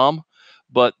Vietnam,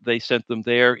 but they sent them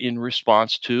there in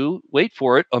response to, wait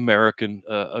for it, American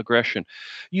aggression.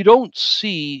 You don't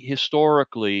see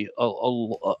historically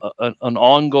an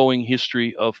ongoing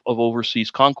history of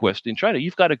overseas conquest in China.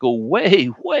 You've got to go way,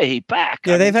 way back.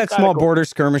 Yeah, they've had small border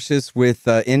skirmishes with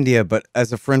India, but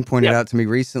as a friend pointed out to me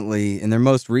recently, in their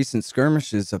most recent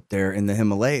skirmishes up there in the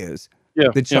Himalayas,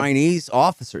 the Chinese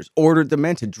officers ordered the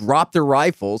men to drop their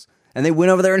rifles, and they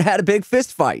went over there and had a big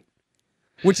fist fight,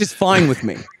 which is fine with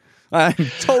me. I'm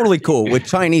totally cool with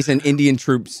Chinese and Indian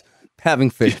troops having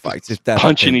fist fights. If that's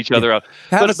punching each other out.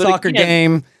 Have a soccer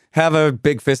game, have a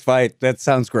big fist fight. That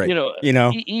sounds great.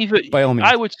 Even by all means,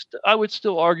 I would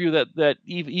still argue that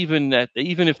even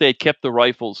if they had kept the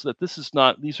rifles, that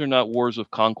these are not wars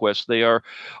of conquest. They are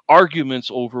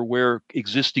arguments over where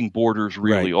existing borders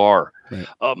really are. Right.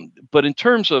 But in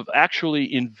terms of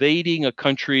actually invading a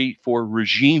country for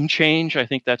regime change, I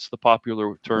think that's the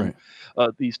popular term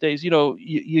these days.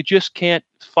 You just can't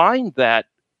find that.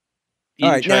 All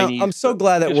right, Chinese, now I'm so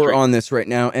glad that we're on this right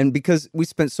now, and because we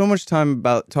spent so much time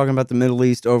talking about the Middle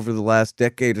East over the last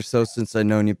decade or so since I've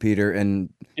known you, Peter,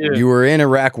 and you were in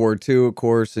Iraq War too, of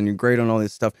course, and you're great on all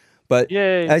this stuff. But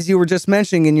as you were just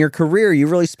mentioning, in your career, you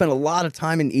really spent a lot of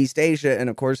time in East Asia, and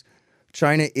of course,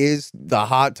 China is the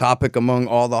hot topic among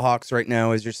all the hawks right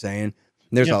now, as you're saying.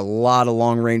 There's a lot of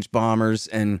long-range bombers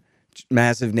and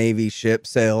massive Navy ship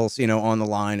sales, on the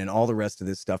line, and all the rest of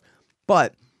this stuff.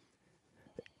 But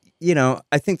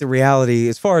I think the reality,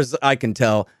 as far as I can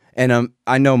tell, and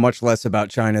I know much less about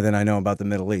China than I know about the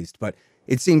Middle East, but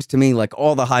it seems to me like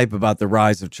all the hype about the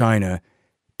rise of China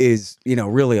is,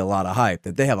 really a lot of hype,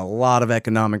 that they have a lot of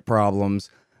economic problems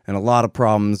and a lot of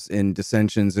problems in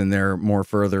dissensions in their more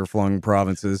further flung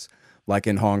provinces, like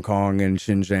in Hong Kong and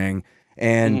Xinjiang.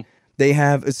 And they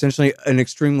have essentially an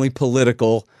extremely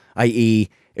political, i.e.,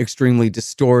 extremely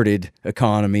distorted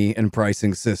economy and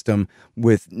pricing system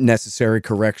with necessary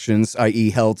corrections, i.e.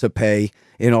 hell to pay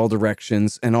in all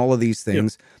directions and all of these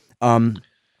things. And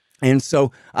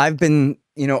so I've been,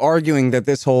 arguing that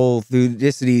this whole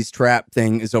Thucydides trap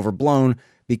thing is overblown,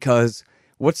 because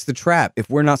what's the trap? If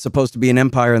we're not supposed to be an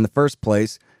empire in the first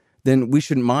place, then we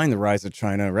shouldn't mind the rise of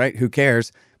China, right? Who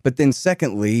cares? But then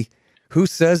secondly, who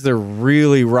says they're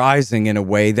really rising in a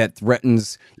way that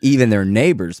threatens even their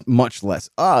neighbors, much less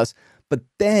us? But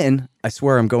then, I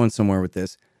swear I'm going somewhere with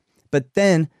this, but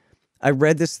then I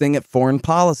read this thing at Foreign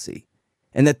Policy,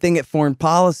 and that thing at Foreign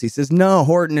Policy says, no,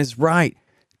 Horton is right.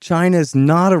 China is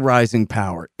not a rising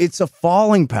power. It's a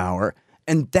falling power,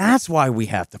 and that's why we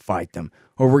have to fight them,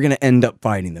 or we're going to end up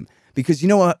fighting them. Because you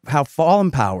know how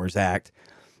fallen powers act?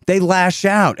 They lash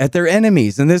out at their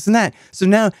enemies and this and that. So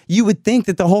now you would think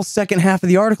that the whole second half of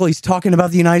the article, he's talking about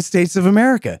the United States of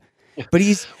America. But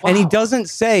and he doesn't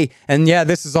say, and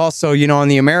this is also, on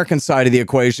the American side of the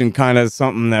equation, kind of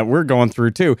something that we're going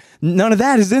through too. None of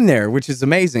that is in there, which is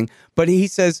amazing. But he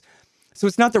says, so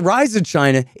it's not the rise of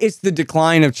China, it's the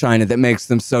decline of China that makes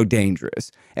them so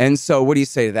dangerous. And so what do you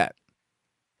say to that?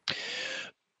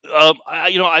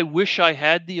 I wish I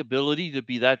had the ability to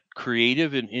be that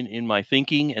creative in my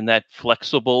thinking and that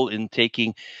flexible in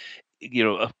taking,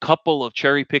 a couple of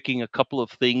cherry picking a couple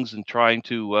of things and trying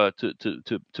to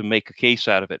make a case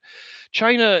out of it.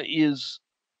 China is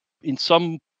in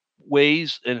some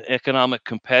ways an economic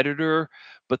competitor,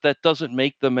 but that doesn't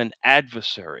make them an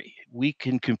adversary. We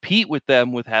can compete with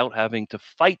them without having to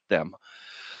fight them.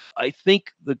 I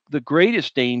think the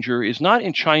greatest danger is not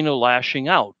in China lashing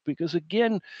out, because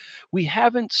again, we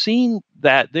haven't seen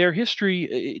that. Their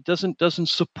history doesn't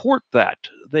support that.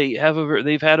 They've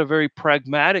had a very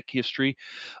pragmatic history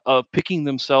of picking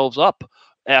themselves up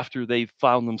after they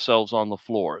found themselves on the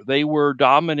floor. They were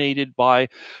dominated by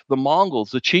the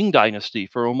Mongols, the Qing dynasty,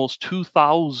 for almost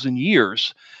 2,000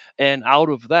 years, and out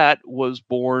of that was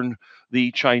born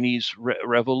the Chinese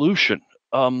Revolution.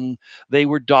 They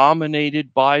were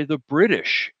dominated by the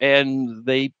British, and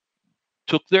they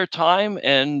took their time,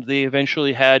 and they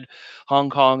eventually had Hong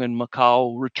Kong and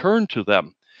Macau returned to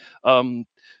them. Um,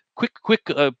 quick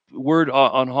word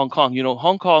on Hong Kong. You know,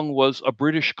 Hong Kong was a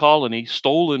British colony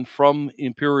stolen from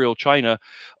Imperial China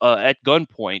at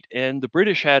gunpoint, and the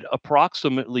British had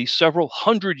approximately several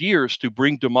hundred years to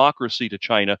bring democracy to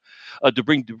China, to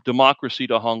bring democracy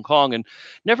to Hong Kong, and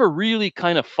never really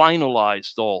kind of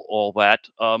finalized all that.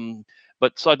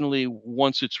 But suddenly,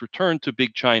 once it's returned to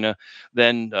Big China,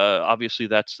 then obviously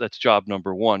that's job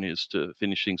number one, is to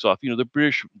finish things off. You know, the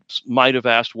British might have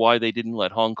asked why they didn't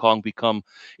let Hong Kong become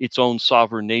its own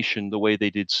sovereign nation the way they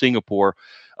did Singapore.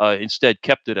 Instead,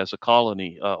 kept it as a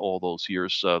colony all those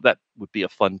years. That would be a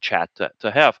fun chat to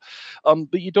have.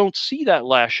 But you don't see that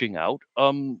lashing out.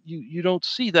 You don't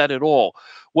see that at all.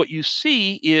 What you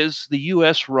see is the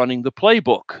U.S. running the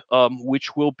playbook,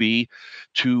 which will be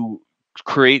to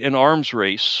create an arms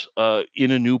race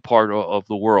in a new part of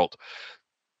the world.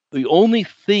 The only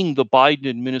thing the Biden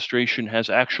administration has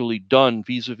actually done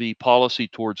vis-a-vis policy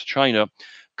towards China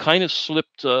kind of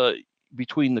slipped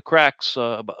between the cracks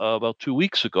about 2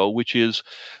 weeks ago, which is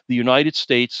the United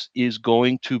States is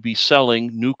going to be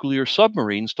selling nuclear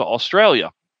submarines to Australia.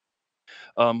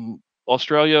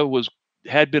 Australia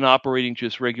had been operating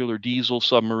just regular diesel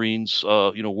submarines,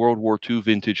 World War II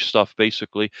vintage stuff,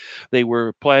 basically. They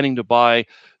were planning to buy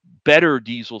better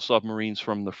diesel submarines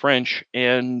from the French,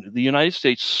 and the United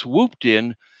States swooped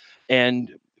in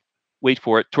and, wait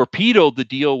for it, torpedoed the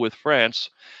deal with France.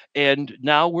 And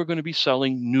now we're going to be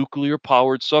selling nuclear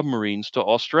powered submarines to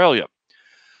Australia.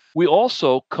 We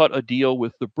also cut a deal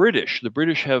with the British. The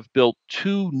British have built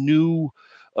two new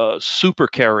super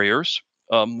carriers,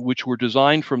 which were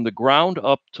designed from the ground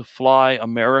up to fly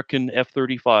American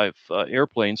F-35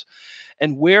 airplanes.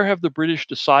 And where have the British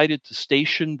decided to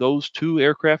station those two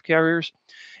aircraft carriers?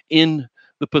 In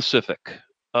the Pacific.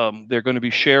 They're going to be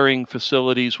sharing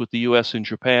facilities with the U.S. and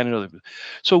Japan and other.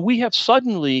 So we have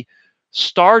suddenly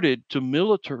started to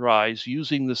militarize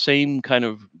using the same kind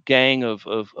of gang of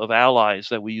allies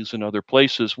that we use in other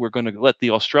places. We're going to let the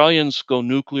Australians go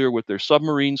nuclear with their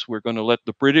submarines. We're going to let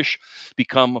the British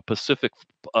become a Pacific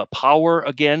power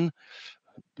again,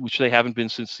 which they haven't been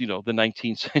since the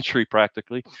 19th century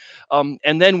practically.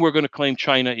 And then we're going to claim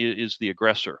China is the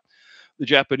aggressor. The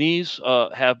Japanese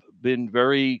have been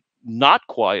very not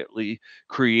quietly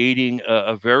creating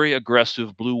a very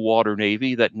aggressive blue water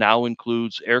navy that now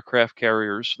includes aircraft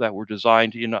carriers that were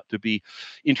designed to be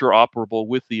interoperable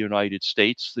with the United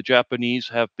States. The Japanese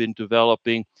have been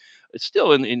developing, it's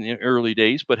still in early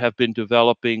days, but have been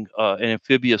developing an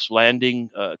amphibious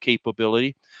landing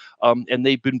capability. And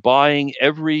they've been buying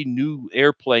every new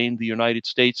airplane the United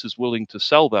States is willing to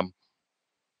sell them.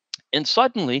 And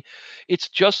suddenly, it's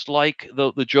just like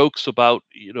the jokes about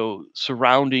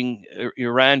surrounding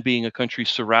Iran being a country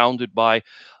surrounded by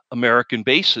American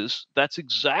bases. That's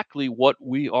exactly what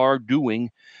we are doing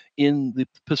in the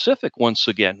Pacific. Once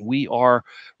again, we are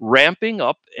ramping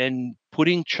up and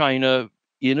putting China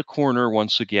in a corner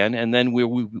once again, and then we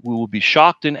will be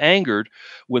shocked and angered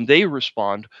when they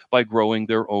respond by growing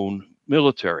their own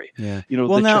military. Yeah.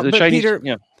 The Chinese. Peter,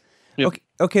 Yeah. Yep.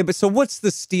 Okay, but so what's the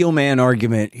steelman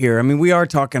argument here? I mean, we are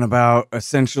talking about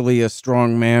essentially a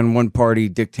strongman, one-party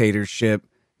dictatorship,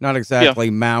 not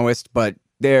exactly Maoist, but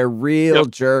they're real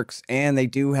jerks, and they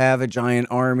do have a giant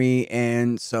army.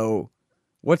 And so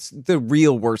what's the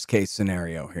real worst-case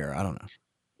scenario here? I don't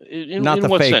know. Not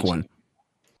the fake one.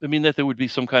 I mean, that there would be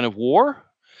some kind of war?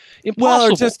 Impossible.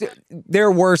 Well, or just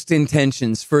their worst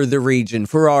intentions for the region,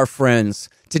 for our friends,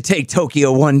 to take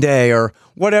Tokyo one day, or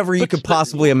whatever you could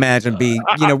possibly imagine be,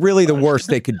 really the worst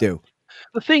they could do.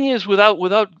 The thing is,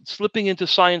 without slipping into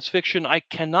science fiction, I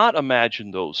cannot imagine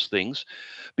those things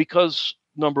because,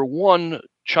 number one,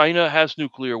 China has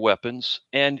nuclear weapons,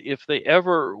 and if they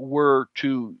ever were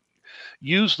to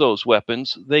use those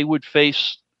weapons, they would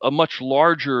face a much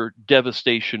larger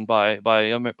devastation by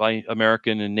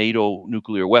American and NATO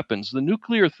nuclear weapons. The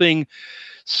nuclear thing,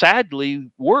 sadly,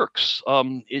 works.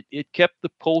 It kept the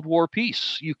Cold War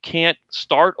peace. You can't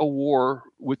start a war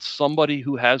with somebody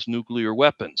who has nuclear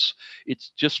weapons. It's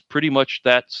just pretty much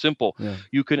that simple. Yeah.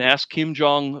 You can ask Kim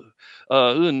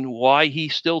Jong-un why he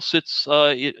still sits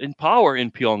in power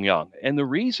in Pyongyang. And the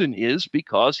reason is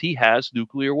because he has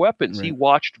nuclear weapons. Right. He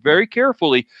watched very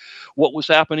carefully what was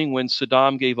happening when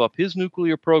Saddam gave up his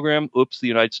nuclear program. Oops, the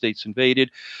United States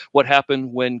invaded. What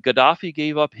happened when Gaddafi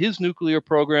gave up his nuclear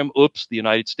program? Oops, the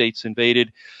United States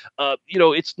invaded.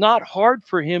 It's not hard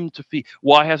for him to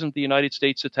why hasn't the United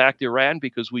States attacked Iran?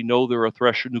 Because we know they're a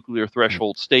nuclear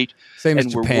threshold state. Same as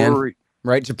Japan.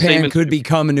 Right? Same Japan as could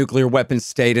become a nuclear weapons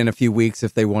state in a few weeks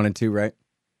if they wanted to, right?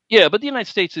 yeah, but the United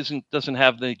States doesn't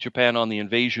have the Japan on the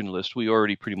invasion list. We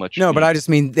already pretty much No, but I you just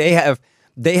mean they have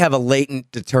a latent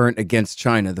deterrent against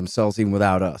China themselves, even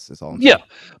without us, is all I'm yeah, saying.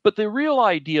 but the real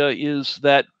idea is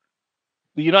that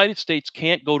the United States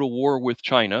can't go to war with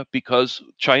China because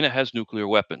China has nuclear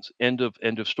weapons. End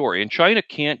of story. And China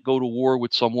can't go to war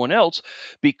with someone else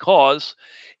because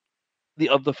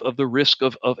of the risk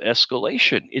of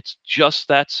escalation. It's just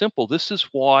that simple. This is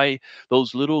why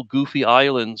those little goofy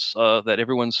islands that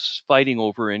everyone's fighting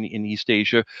over in East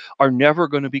Asia are never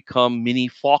going to become mini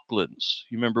Falklands.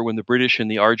 You remember when the British and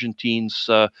the Argentines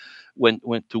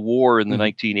went to war in the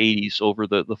 1980s over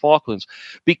the Falklands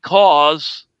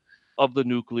because of the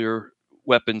nuclear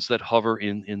weapons that hover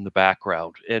in the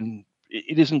background. And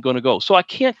it isn't going to go. So I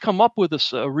can't come up with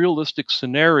a realistic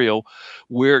scenario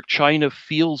where China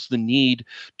feels the need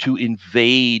to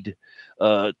invade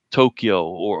Tokyo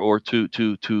or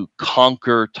to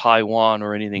conquer Taiwan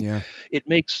or anything. Yeah. It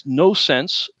makes no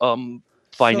sense. So,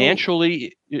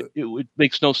 Financially, it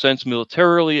makes no sense.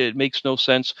 Militarily, it makes no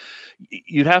sense.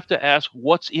 You'd have to ask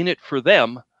what's in it for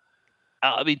them.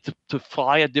 I mean, to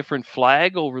fly a different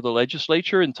flag over the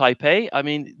legislature in Taipei. I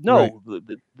mean, right. no,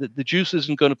 the juice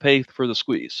isn't going to pay for the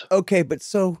squeeze. Okay, but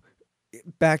so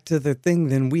back to the thing,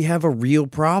 then we have a real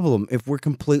problem if we're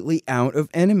completely out of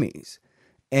enemies.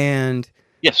 And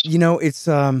Yes. you know, it's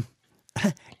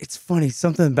funny.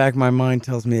 Something in the back of my mind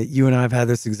tells me that you and I have had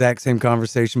this exact same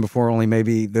conversation before, only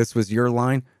maybe this was your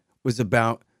line, was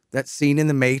about that scene in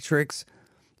The Matrix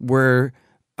where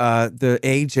the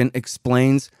agent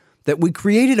explains that we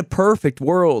created a perfect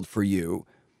world for you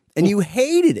and you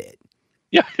hated it.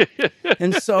 Yeah.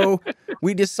 And so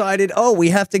we decided, oh, we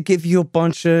have to give you a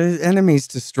bunch of enemies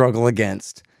to struggle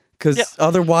against because Yeah.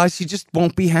 otherwise you just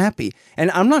won't be happy.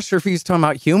 And I'm not sure if he's talking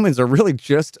about humans or really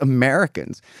just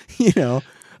Americans. You know,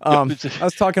 I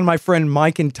was talking to my friend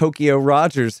Mike in Tokyo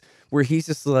Rogers, where he's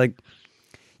just like,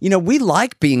 you know, we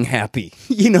like being happy.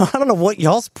 You know, I don't know what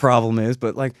y'all's problem is,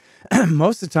 but like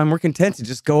most of the time we're content to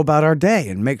just go about our day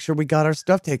and make sure we got our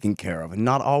stuff taken care of and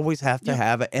not always have to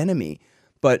have an enemy.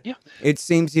 But it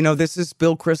seems, you know, this is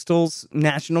Bill Kristol's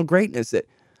national greatness.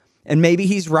 And maybe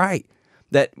he's right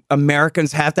that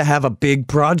Americans have to have a big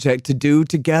project to do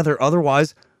together.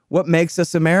 Otherwise, what makes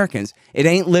us Americans? It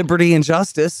ain't liberty and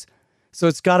justice. So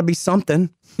it's got to be something,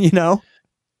 you know?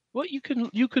 Well, you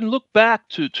can look back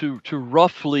to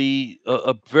roughly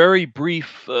a very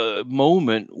brief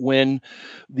moment when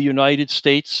the United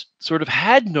States sort of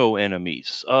had no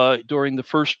enemies during the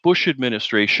first Bush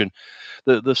administration.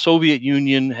 The Soviet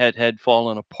Union had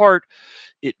fallen apart.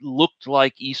 It looked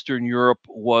like Eastern Europe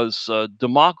was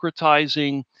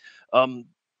democratizing. Um,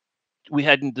 we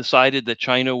hadn't decided that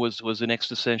China was an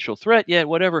existential threat yet.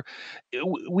 Whatever,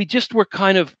 we just were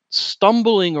kind of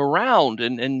stumbling around,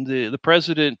 and the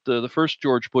president, the first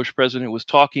George Bush president, was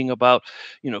talking about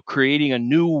creating a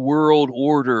new world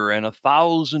order and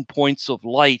 1,000 points of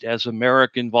light as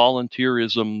American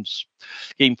volunteerism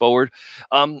came forward,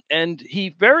 and he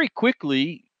very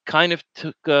quickly kind of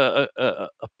took a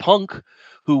punk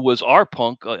who was our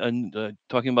punk, and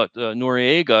talking about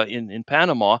Noriega in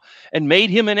Panama, and made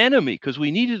him an enemy because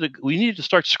we needed to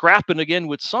start scrapping again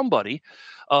with somebody.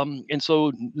 And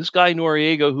so this guy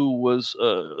Noriega, who was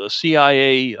a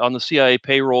CIA on the CIA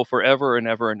payroll forever and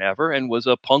ever and ever, and was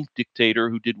a punk dictator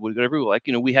who did whatever we like.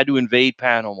 We had to invade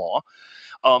Panama,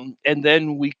 and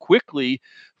then we quickly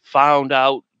found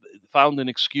an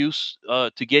excuse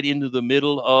to get into the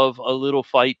middle of a little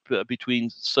fight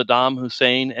between Saddam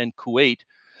Hussein and Kuwait,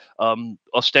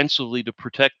 ostensibly to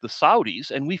protect the Saudis,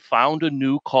 and we found a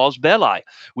new cause belli,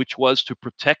 which was to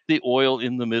protect the oil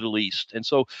in the Middle East. And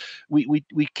so we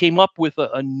came up with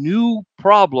a new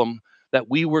problem that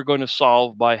we were going to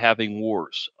solve by having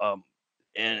wars.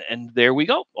 And there we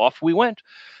go. Off we went.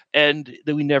 And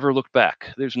then we never looked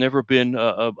back. There's never been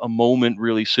a moment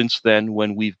really since then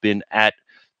when we've been at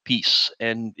peace.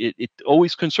 And it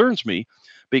always concerns me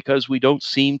because we don't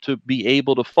seem to be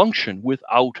able to function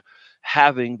without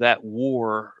having that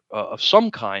war of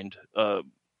some kind.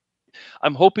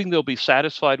 I'm hoping they'll be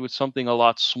satisfied with something a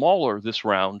lot smaller this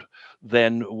round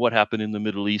than what happened in the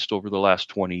Middle East over the last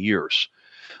 20 years.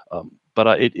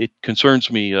 But it concerns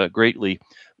me greatly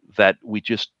that we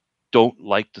just don't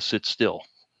like to sit still.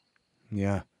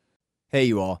 Yeah. Hey,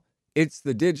 you all. It's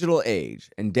the digital age,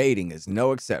 and dating is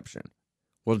no exception.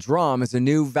 Well, Drom is a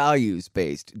new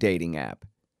values-based dating app.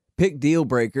 Pick deal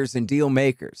breakers and deal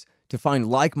makers to find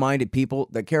like-minded people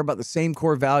that care about the same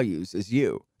core values as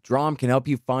you. Drom can help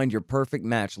you find your perfect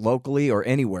match locally or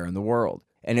anywhere in the world,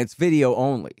 and it's video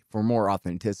only for more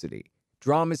authenticity.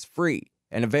 Drom is free,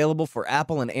 and available for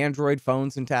Apple and Android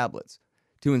phones and tablets.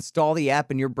 To install the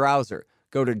app in your browser,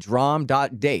 go to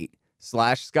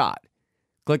drom.date/Scott.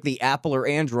 Click the Apple or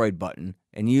Android button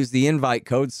and use the invite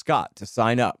code Scott to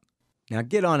sign up. Now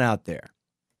get on out there.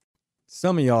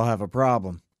 Some of y'all have a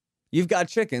problem. You've got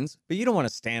chickens, but you don't want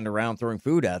to stand around throwing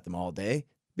food at them all day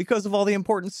because of all the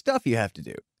important stuff you have to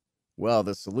do. Well,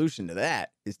 the solution to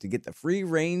that is to get the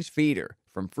free-range feeder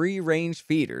from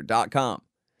freerangefeeder.com.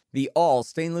 The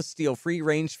all-stainless steel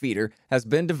free-range feeder has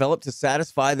been developed to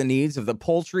satisfy the needs of the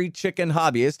poultry, chicken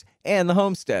hobbyist, and the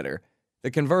homesteader.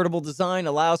 The convertible design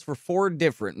allows for 4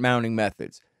 different mounting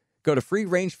methods. Go to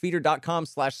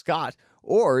freerangefeeder.com/Scott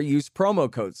or use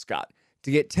promo code Scott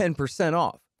to get 10%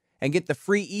 off and get the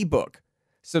free ebook.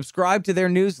 Subscribe to their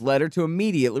newsletter to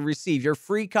immediately receive your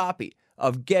free copy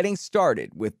of Getting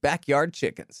Started with Backyard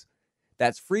Chickens.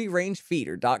 That's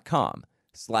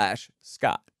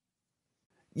freerangefeeder.com/Scott.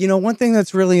 You know, one thing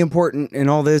that's really important in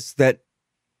all this that,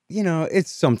 you know, it's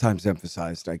sometimes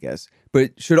emphasized, I guess,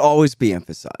 but should always be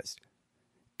emphasized,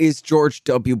 is George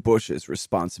W. Bush's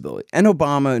responsibility. And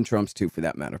Obama and Trump's too, for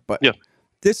that matter. But yeah,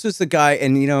 this was the guy,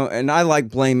 and, you know, and I like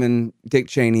blaming Dick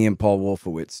Cheney and Paul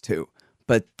Wolfowitz too.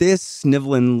 But this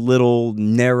sniveling little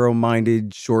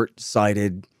narrow-minded,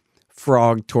 short-sighted,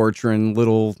 frog-torturing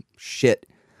little shit,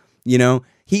 you know,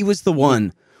 he was the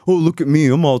one. Oh, look at me,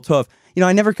 I'm all tough. You know,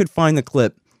 I never could find the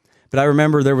clip, but I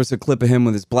remember there was a clip of him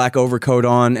with his black overcoat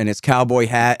on and his cowboy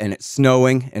hat, and it's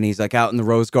snowing, and he's like out in the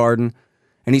rose garden,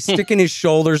 and he's sticking his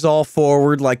shoulders all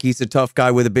forward like he's a tough guy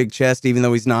with a big chest, even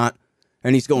though he's not.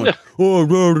 And he's going, oh,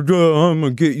 I'm going to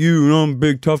get you, and I'm a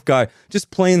big tough guy. Just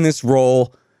playing this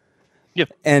role. Yep.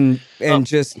 And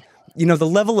just, you know, the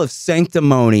level of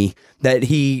sanctimony that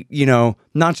he, you know,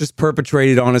 not just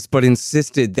perpetrated on us, but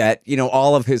insisted that, you know,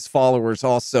 all of his followers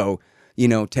also, you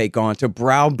know, take on to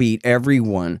browbeat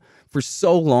everyone for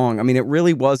so long. I mean, it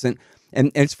really wasn't.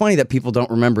 And it's funny that people don't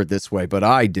remember it this way, but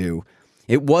I do.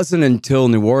 It wasn't until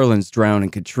New Orleans drowned in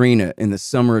Katrina in the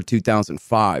summer of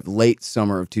 2005, late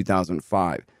summer of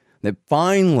 2005, that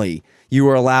finally you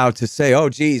were allowed to say, oh,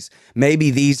 geez,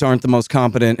 maybe these aren't the most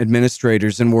competent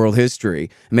administrators in world history.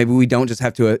 Maybe we don't just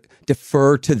have to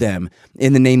defer to them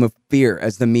in the name of fear,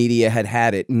 as the media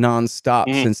had it nonstop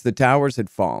since the towers had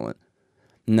fallen.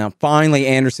 Now, finally,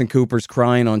 Anderson Cooper's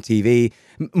crying on TV.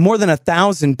 More than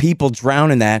 1,000 people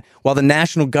drowned in that while the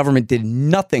national government did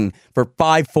nothing for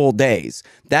 5 full days.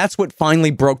 That's what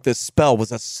finally broke the spell,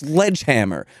 was a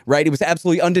sledgehammer, right? It was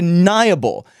absolutely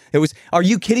undeniable. It was, are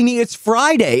you kidding me? It's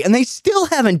Friday, and they still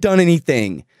haven't done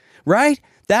anything, right?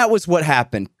 That was what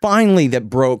happened. Finally, that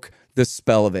broke the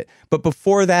spell of it. But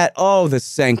before that, oh, the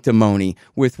sanctimony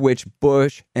with which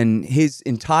Bush and his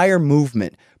entire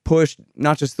movement pushed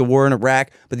not just the war in Iraq,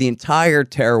 but the entire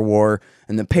terror war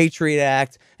and the Patriot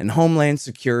Act and Homeland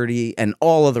Security and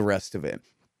all of the rest of it.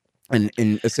 And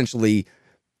essentially,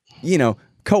 you know,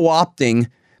 co-opting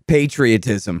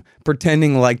patriotism,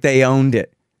 pretending like they owned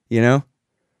it, you know?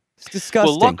 It's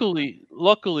disgusting. Well,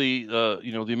 luckily,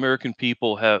 you know, the American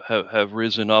people have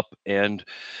risen up, and,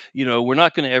 you know, we're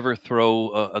not going to ever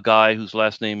throw a guy whose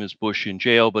last name is Bush in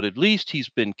jail, but at least he's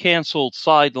been canceled,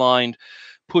 sidelined,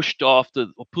 pushed off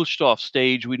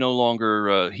stage. We no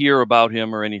longer hear about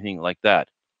him or anything like that.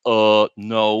 No,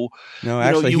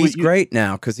 actually, he's great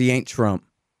now because he ain't Trump.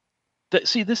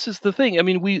 See, this is the thing. I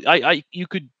mean, you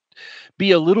could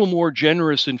be a little more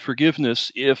generous in forgiveness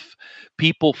if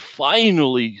people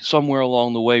finally, somewhere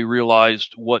along the way,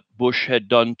 realized what Bush had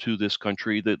done to this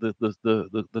country,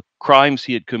 the crimes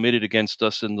he had committed against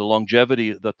us, and the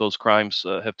longevity that those crimes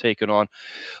have taken on.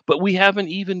 But we haven't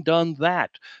even done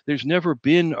that. There's never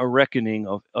been a reckoning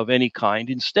of any kind.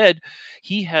 Instead,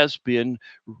 he has been,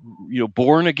 you know,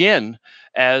 born again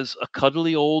as a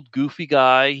cuddly old goofy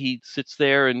guy. He sits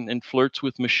there and flirts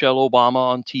with Michelle Obama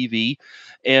on TV.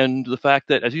 And the fact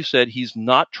that, as you said, he's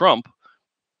not Trump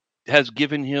has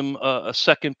given him a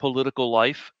second political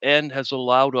life and has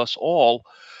allowed us all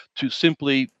to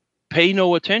simply pay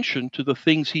no attention to the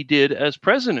things he did as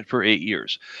president for 8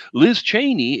 years. Liz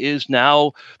Cheney is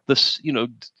now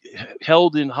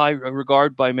held in high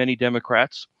regard by many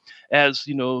Democrats as,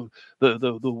 you know,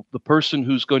 the person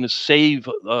who's going to save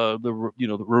the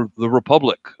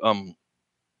republic.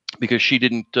 Because she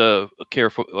didn't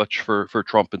care much for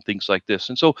Trump and things like this.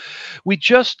 And so we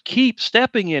just keep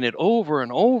stepping in it over and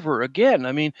over again.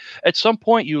 I mean, at some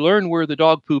point you learn where the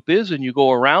dog poop is and you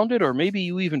go around it, or maybe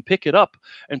you even pick it up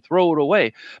and throw it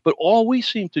away. But all we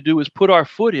seem to do is put our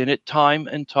foot in it time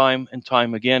and time and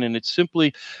time again. And it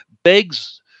simply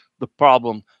begs the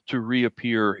problem to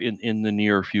reappear in the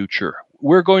near future.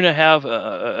 We're going to have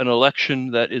an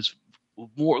election that is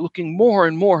looking more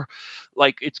and more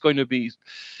like it's going to be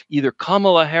either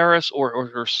Kamala Harris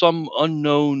or some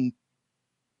unknown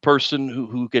person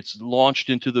who gets launched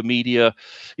into the media,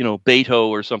 Beto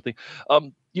or something,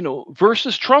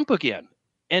 versus Trump again.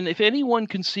 And if anyone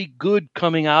can see good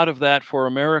coming out of that for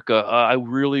America, I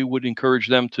really would encourage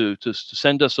them to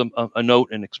send us a note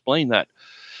and explain that,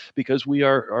 because we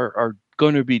are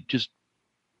going to be just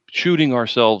shooting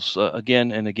ourselves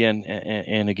again and again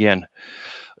and again.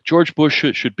 George Bush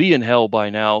should be in hell by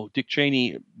now. Dick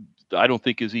Cheney, I don't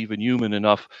think, is even human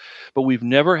enough. But we've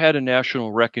never had a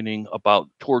national reckoning about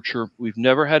torture. We've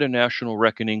never had a national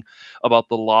reckoning about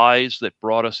the lies that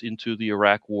brought us into the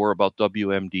Iraq war about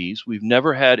WMDs. We've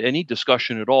never had any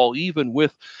discussion at all, even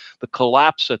with the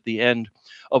collapse at the end,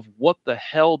 of what the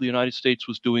hell the United States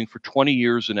was doing for 20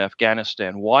 years in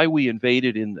Afghanistan, why we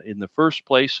invaded in the first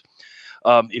place.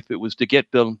 If it was to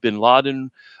get bin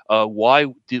Laden, why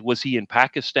was he in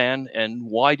Pakistan, and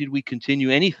why did we continue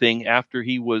anything after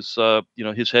he was,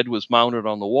 his head was mounted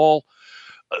on the wall?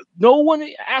 No one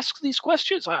asks these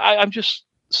questions. I'm just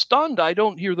stunned. I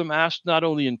don't hear them asked not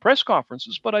only in press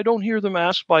conferences, but I don't hear them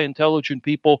asked by intelligent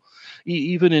people,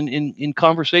 even in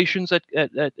conversations at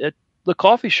the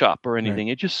coffee shop or anything.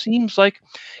 Right. It just seems like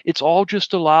it's all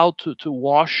just allowed to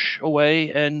wash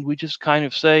away, and we just kind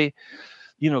of say,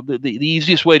 the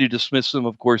easiest way to dismiss them,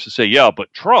 of course, is say, yeah,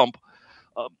 but Trump,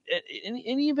 and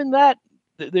even that,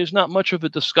 there's not much of a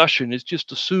discussion. It's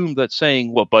just assumed that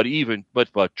saying, well, but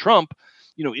Trump,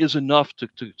 is enough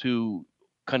to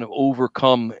kind of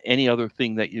overcome any other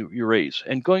thing that you raise.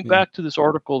 And going back to this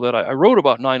article that I wrote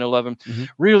about 9/11,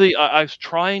 really, I was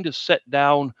trying to set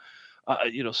down,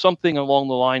 something along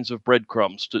the lines of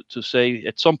breadcrumbs to say,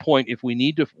 at some point, if we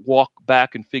need to walk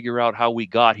back and figure out how we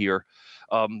got here,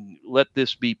 let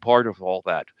this be part of all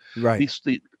that. Right.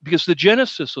 Because the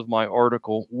genesis of my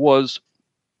article was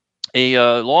a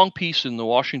long piece in the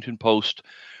Washington Post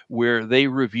where they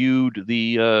reviewed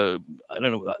the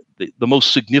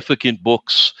most significant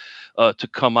books to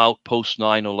come out post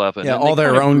 9/11. Yeah, all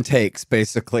their own takes,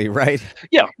 basically, right?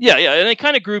 Yeah. And they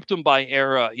kind of grouped them by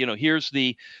era. Here's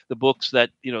the books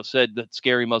that, said that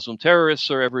scary Muslim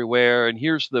terrorists are everywhere. And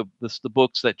here's the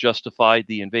books that justified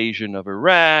the invasion of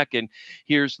Iraq. And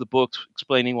here's the books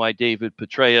explaining why David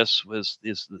Petraeus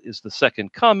is the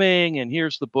second coming. And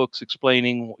here's the books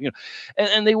explaining,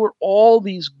 and they were all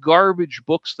these garbage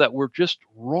books that were just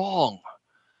wrong.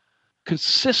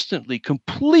 Consistently,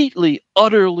 completely,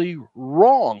 utterly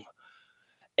wrong.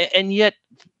 And yet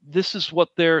this is what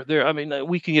they're I mean,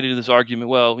 we can get into this argument,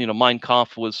 well, Mein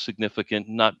Kampf was significant,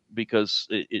 not because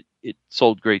it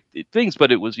sold great things,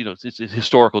 but it was, it's a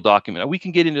historical document. We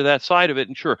can get into that side of it,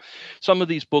 and sure, some of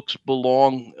these books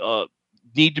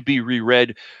need to be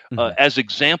reread as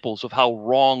examples of how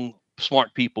wrong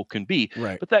smart people can be.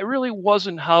 Right. But that really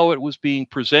wasn't how it was being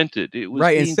presented. It was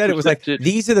right. Instead, it was like,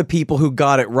 these are the people who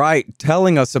got it right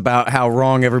telling us about how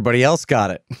wrong everybody else got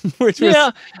it, which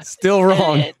was still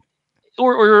wrong.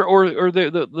 Or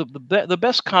the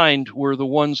best kind were the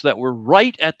ones that were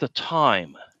right at the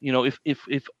time.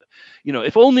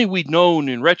 If only we'd known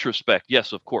in retrospect.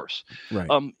 Yes, of course. Right.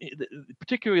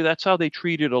 Particularly, that's how they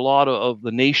treated a lot of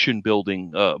the nation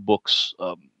building books,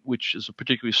 which is a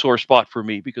particularly sore spot for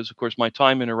me, because, of course, my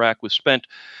time in Iraq was spent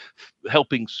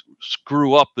helping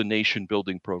screw up the nation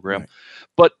building program. Right.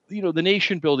 But, the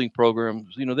nation building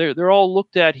programs, they're all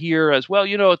looked at here as, well,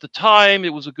 at the time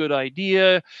it was a good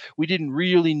idea. We didn't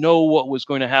really know what was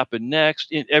going to happen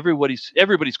next.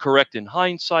 Everybody's correct in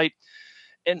hindsight.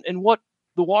 And what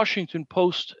the Washington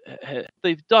Post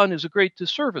they've done is a great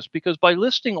disservice, because by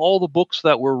listing all the books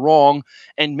that were wrong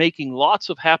and making lots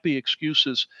of happy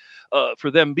excuses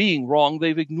for them being wrong,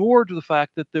 they've ignored the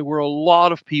fact that there were a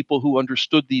lot of people who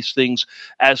understood these things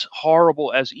as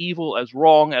horrible, as evil, as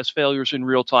wrong, as failures in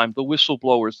real time. The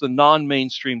whistleblowers, the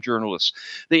non-mainstream journalists,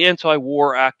 the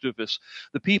anti-war activists,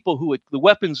 the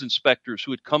weapons inspectors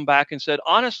who had come back and said,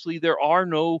 honestly, there are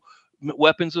no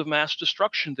weapons of mass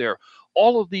destruction there.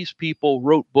 All of these people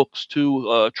wrote books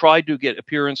tried to get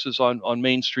appearances on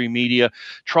mainstream media,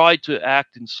 tried to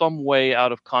act in some way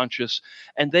out of conscience,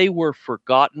 and they were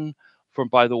forgotten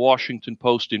by the Washington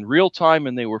Post in real time,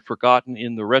 and they were forgotten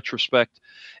in the retrospect.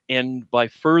 And by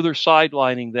further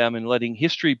sidelining them and letting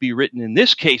history be written, in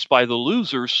this case by the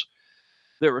losers,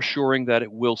 they're assuring that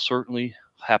it will certainly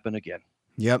happen again.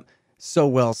 Yep. So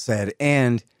well said.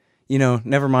 And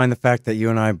never mind the fact that you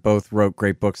and I both wrote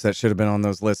great books that should have been on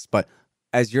those lists, but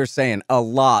as you're saying, a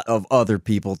lot of other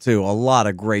people too, a lot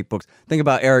of great books. Think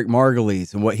about Eric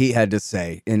Margulies and what he had to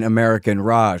say in American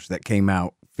Raj that came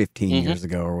out 15 years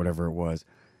ago or whatever it was.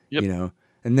 Yep.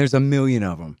 And there's a million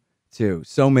of them too.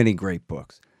 So many great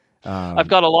books. I've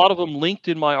got a lot of them linked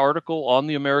in my article on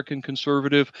the American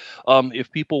Conservative.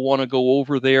 If people want to go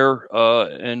over there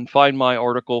and find my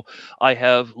article, I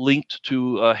have linked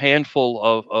to a handful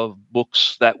of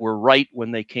books that were right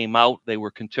when they came out. They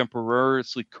were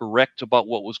contemporaneously correct about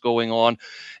what was going on.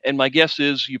 And my guess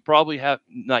is you probably have,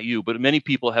 not you, but many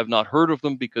people have not heard of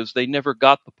them because they never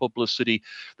got the publicity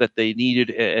that they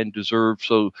needed and deserved.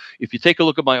 So if you take a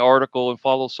look at my article and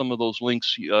follow some of those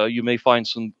links, you may find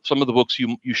some of the books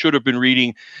you should have been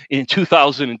reading in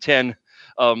 2010,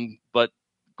 but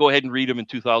go ahead and read them in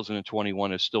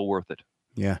 2021. It's still worth it.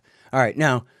 Yeah. All right.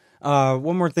 Now,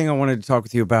 one more thing I wanted to talk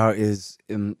with you about is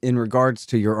in regards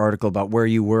to your article about where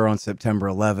you were on September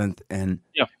 11th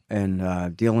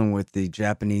and dealing with the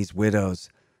Japanese widows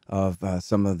of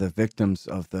some of the victims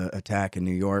of the attack in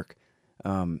New York.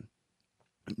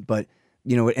 But,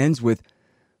 it ends with,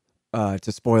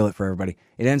 to spoil it for everybody,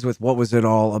 it ends with what was it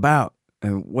all about?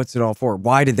 And what's it all for?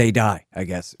 Why did they die? I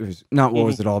guess it was not what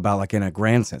was it all about, like in a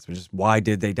grand sense, but just why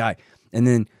did they die? And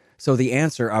then, so the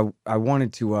answer, I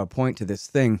wanted to point to this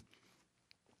thing.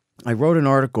 I wrote an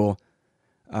article.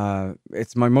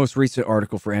 It's my most recent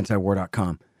article for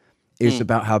antiwar.com. It's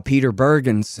about how Peter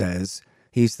Bergen says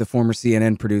he's the former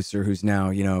CNN producer who's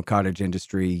now, cottage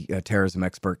industry, terrorism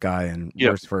expert guy and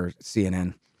works for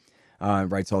CNN.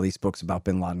 Writes all these books about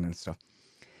bin Laden and stuff.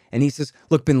 And he says,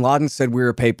 look, bin Laden said we were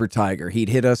a paper tiger. He'd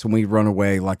hit us when we'd run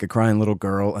away like a crying little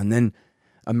girl. And then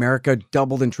America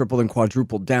doubled and tripled and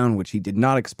quadrupled down, which he did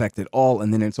not expect at all.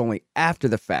 And then it's only after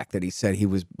the fact that he said he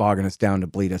was bogging us down to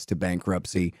bleed us to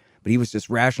bankruptcy. But he was just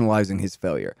rationalizing his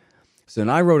failure. So then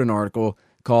I wrote an article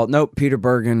called, Nope, Peter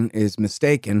Bergen is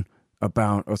mistaken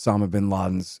about Osama bin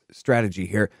Laden's strategy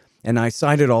here. And I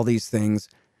cited all these things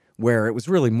where it was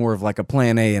really more of like a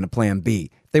plan A and a plan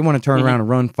B. If they want to turn around and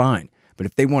run, fine. But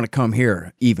if they want to come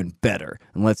here, even better.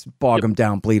 And let's bog them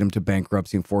down, bleed them to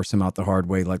bankruptcy, and force them out the hard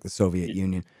way like the Soviet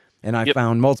Union. And I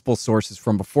found multiple sources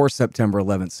from before September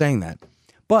 11th saying that.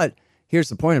 But here's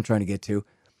the point I'm trying to get to,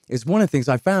 is one of the things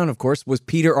I found, of course, was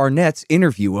Peter Arnett's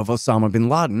interview of Osama bin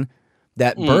Laden.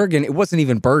 That Bergen, it wasn't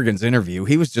even Bergen's interview.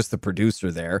 He was just the producer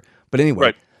there. But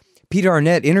anyway, Peter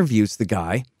Arnett interviews the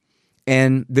guy.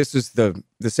 And this is the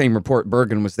same report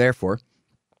Bergen was there for.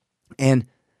 And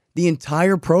the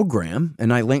entire program,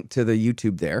 and I linked to the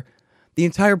YouTube there, the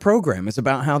entire program is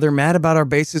about how they're mad about our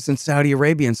bases in Saudi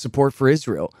Arabia and support for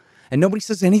Israel. And nobody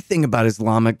says anything about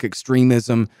Islamic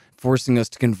extremism, forcing us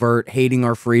to convert, hating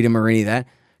our freedom or any of that,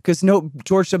 because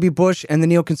George W. Bush and the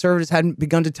neoconservatives hadn't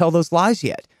begun to tell those lies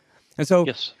yet. And so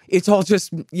it's all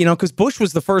just, because Bush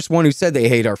was the first one who said they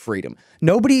hate our freedom.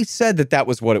 Nobody said that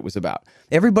was what it was about.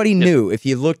 Everybody knew. If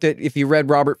you read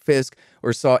Robert Fisk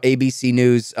or saw ABC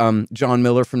News, John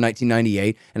Miller from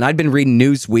 1998, and I'd been reading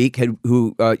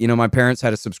Newsweek, my parents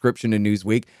had a subscription to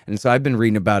Newsweek, and so I've been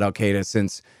reading about Al-Qaeda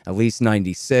since at least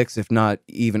 96, if not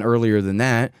even earlier than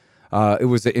that. It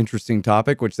was an interesting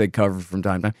topic, which they covered from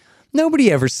time to time.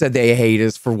 Nobody ever said they hate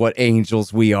us for what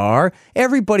angels we are.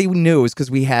 Everybody knew it was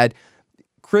because we had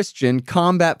Christian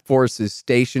combat forces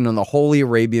stationed on the Holy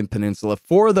Arabian Peninsula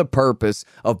for the purpose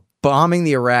of bombing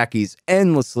the Iraqis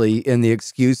endlessly under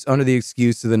the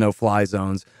excuse of the no-fly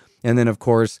zones. And then, of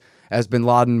course, as bin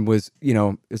Laden was,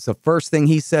 it's the first thing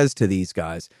he says to these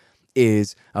guys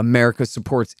is America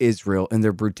supports Israel and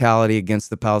their brutality against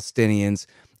the Palestinians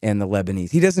and the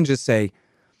Lebanese. He doesn't just say,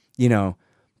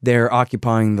 they're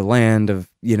occupying the land of,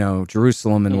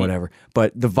 Jerusalem and whatever.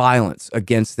 But the violence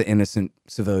against the innocent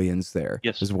civilians there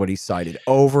is what he cited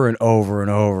over and over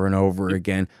and over and over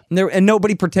again. And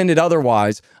nobody pretended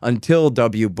otherwise until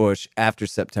W. Bush after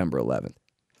September 11th.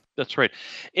 That's right.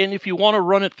 And if you want to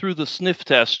run it through the sniff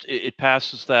test, it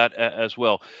passes that as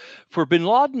well. For bin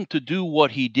Laden to do what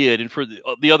he did, and for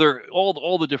the other,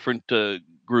 all the different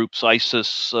groups,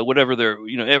 ISIS, whatever they're,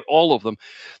 all of them,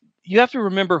 you have to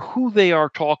remember who they are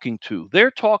talking to. They're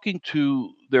talking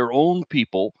to their own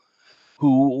people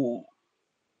who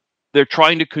they're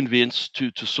trying to convince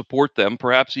to support them,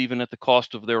 perhaps even at the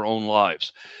cost of their own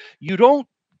lives. You don't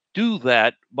do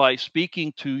that by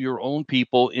speaking to your own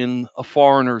people in a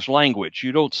foreigner's language.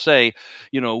 You don't say,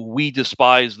 we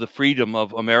despise the freedom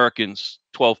of Americans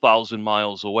 12,000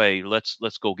 miles away. Let's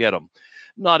go get them.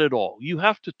 Not at all. You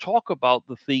have to talk about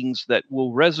the things that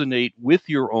will resonate with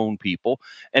your own people,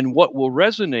 and what will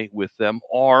resonate with them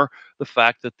are the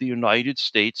fact that the United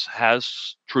States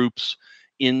has troops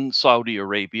in Saudi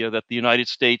Arabia, that the United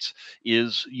States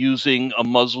is using a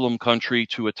Muslim country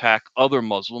to attack other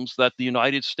Muslims, that the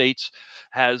United States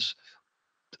has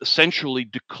essentially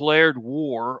declared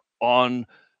war on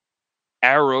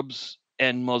Arabs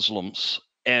and Muslims,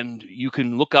 and you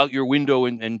can look out your window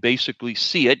and basically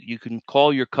see it. You can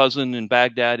call your cousin in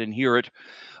Baghdad and hear it.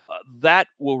 That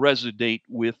will resonate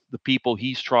with the people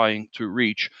he's trying to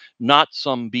reach, not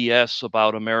some BS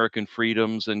about American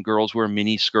freedoms and girls wear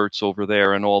mini skirts over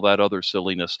there and all that other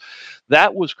silliness.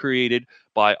 That was created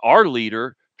by our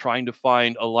leader trying to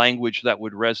find a language that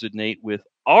would resonate with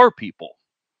our people.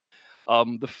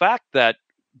 The fact that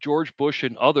George Bush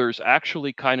and others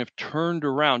actually kind of turned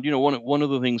around. One of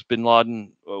the things Bin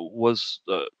Laden was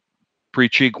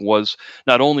preaching was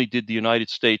not only did the United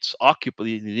States occupy,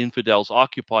 the infidels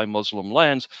occupy Muslim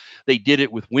lands, they did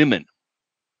it with women.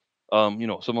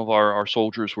 Some of our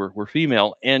soldiers were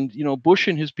female, and Bush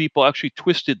and his people actually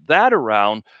twisted that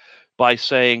around by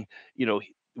saying,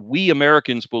 we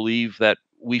Americans believe that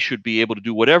we should be able to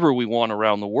do whatever we want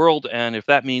around the world, and if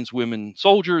that means women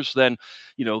soldiers, then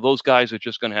those guys are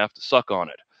just going to have to suck on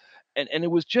it. And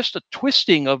it was just a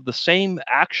twisting of the same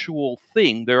actual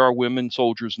thing. There are women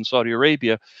soldiers in Saudi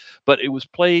Arabia, but it was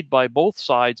played by both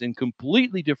sides in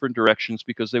completely different directions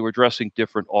because they were addressing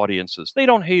different audiences. They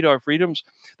don't hate our freedoms.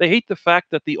 They hate the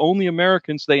fact that the only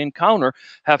Americans they encounter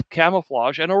have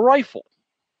camouflage and a rifle.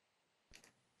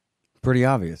 Pretty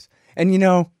obvious.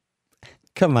 And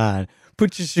come on,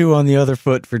 put your shoe on the other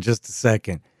foot for just a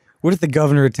second. What if the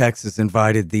governor of Texas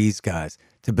invited these guys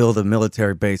to build a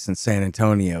military base in San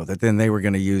Antonio that then they were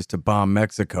going to use to bomb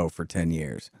Mexico for 10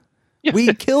 years?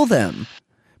 We'd kill them,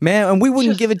 man, and we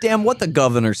wouldn't give a damn what the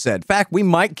governor said. In fact, we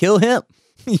might kill him,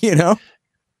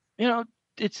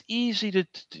 It's easy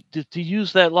to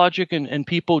use that logic and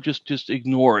people just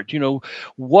ignore it.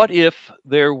 What if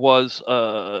there was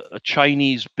a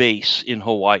Chinese base in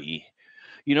Hawaii?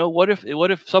 What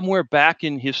if somewhere back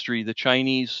in history the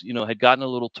Chinese, had gotten a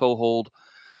little toehold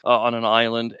on an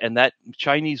island, and that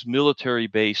Chinese military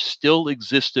base still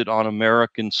existed on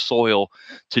American soil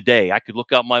today? I could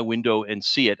look out my window and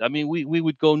see it. I mean, we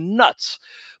would go nuts.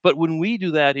 But when we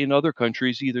do that in other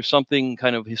countries, either something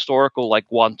kind of historical like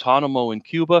Guantanamo in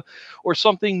Cuba, or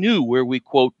something new where we,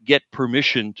 quote, get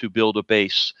permission to build a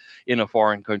base in a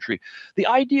foreign country, the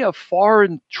idea of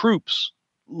foreign troops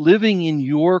living in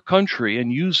your country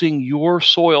and using your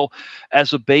soil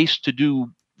as a base to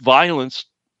do violence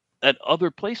at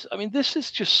other places. I mean, this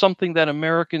is just something that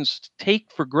Americans take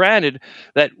for granted,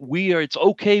 that it's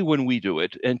okay when we do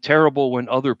it and terrible when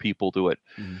other people do it.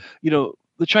 Mm-hmm.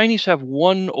 The Chinese have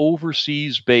one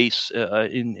overseas base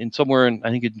in somewhere in,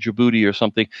 I think in Djibouti or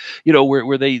something,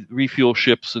 where they refuel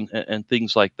ships and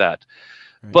things like that.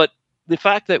 Right. But the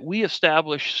fact that we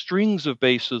establish strings of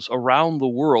bases around the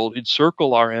world,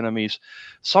 encircle our enemies,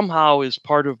 somehow is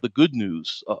part of the good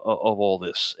news of all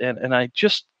this. And I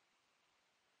just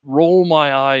roll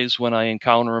my eyes when I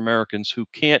encounter Americans who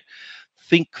can't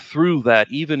think through that,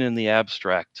 even in the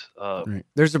abstract. Right.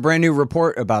 There's a brand new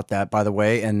report about that, by the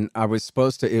way, and I was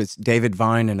supposed to, it's David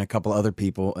Vine and a couple other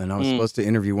people, and I was supposed to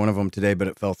interview one of them today, but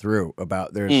it fell through,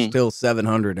 about there's still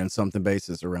 700 and something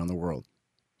bases around the world.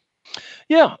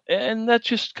 Yeah, and that's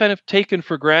just kind of taken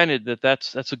for granted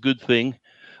that's a good thing.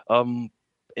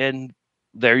 And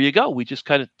there you go. We just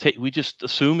kind of we just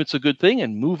assume it's a good thing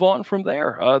and move on from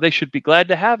there. They should be glad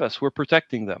to have us. We're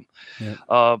protecting them.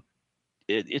 Yeah.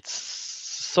 It's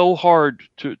so hard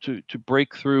to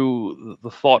break through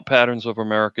the thought patterns of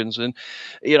Americans. And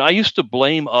I used to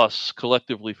blame us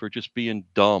collectively for just being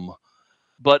dumb,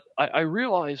 but I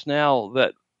realize now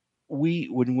that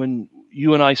when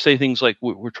you and I say things like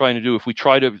what we're trying to do, if we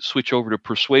try to switch over to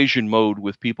persuasion mode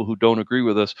with people who don't agree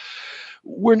with us,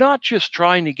 we're not just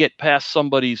trying to get past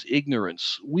somebody's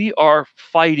ignorance. We are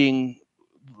fighting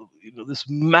this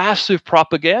massive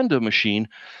propaganda machine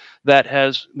that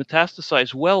has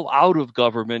metastasized well out of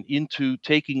government into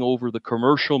taking over the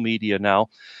commercial media now,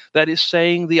 that is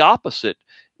saying the opposite,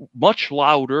 much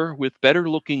louder with better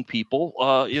looking people,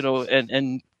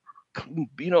 and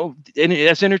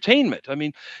as entertainment. I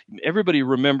mean, everybody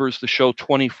remembers the show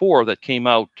 24 that came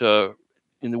out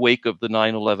in the wake of the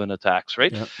 9/11 attacks,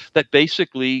 right? Yep. That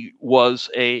basically was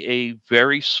a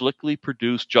very slickly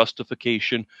produced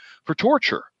justification for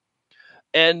torture.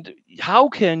 And how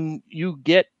can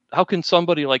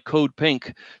somebody like Code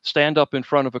Pink stand up in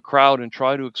front of a crowd and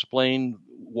try to explain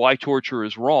why torture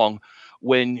is wrong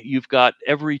when you've got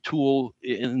every tool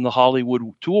in the Hollywood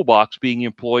toolbox being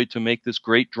employed to make this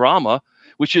great drama,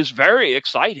 which is very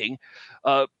exciting,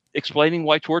 explaining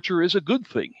why torture is a good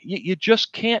thing? You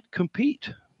just can't compete.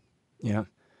 Yeah.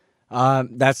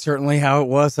 That's certainly how it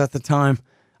was at the time.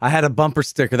 I had a bumper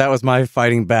sticker. That was my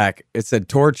fighting back. It said,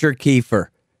 "Torture Kiefer."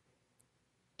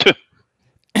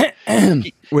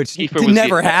 which Kiefer was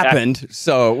never happened.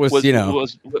 So it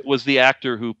was, was the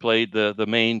actor who played the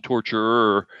main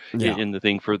torturer Yeah. in the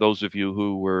thing. For those of you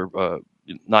who were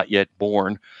not yet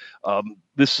born,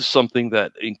 this is something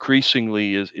that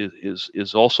increasingly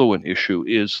is also an issue.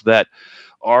 Is that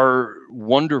our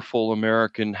wonderful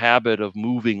American habit of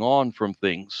moving on from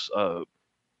things,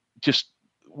 just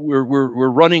we're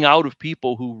running out of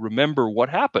people who remember what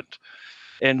happened,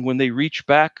 and when they reach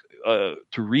back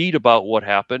to read about what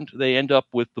happened, they end up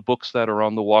with the books that are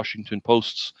on the Washington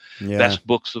Post's best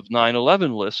books of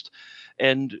 9/11 list,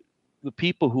 and the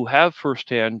people who have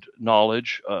firsthand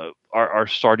knowledge are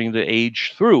starting to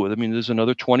age through. I mean, there's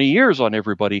another 20 years on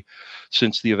everybody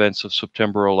since the events of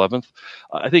September 11th.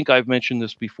 I think I've mentioned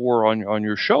this before on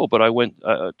your show, but I went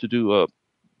to do a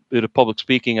bit of public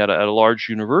speaking at a large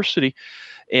university,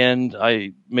 and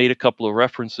I made a couple of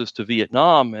references to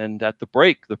Vietnam. And at the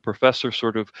break, the professor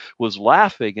sort of was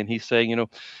laughing, and he's saying,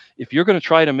 if you're going to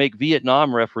try to make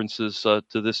Vietnam references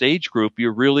to this age group,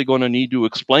 you're really going to need to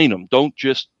explain them. Don't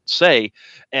just say,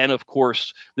 and of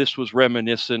course, this was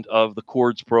reminiscent of the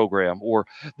Cords program, or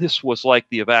this was like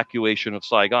the evacuation of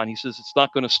Saigon. He says it's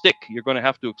not going to stick. You're going to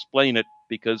have to explain it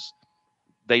because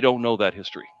they don't know that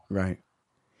history. Right.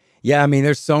 Yeah, I mean,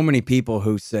 there's so many people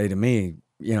who say to me,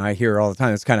 I hear all the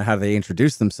time, it's kind of how they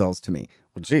introduce themselves to me.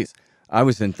 Well, geez, I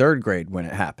was in 3rd grade when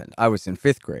it happened. I was in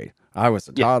 5th grade. I was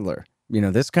a toddler,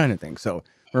 this kind of thing. So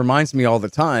it reminds me all the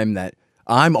time that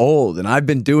I'm old and I've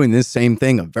been doing this same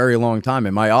thing a very long time.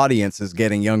 And my audience is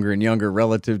getting younger and younger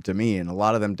relative to me. And a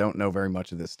lot of them don't know very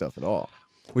much of this stuff at all.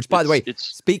 Which, by the way,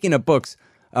 speaking of books,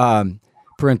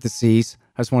 parentheses,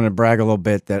 I just wanted to brag a little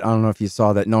bit that I don't know if you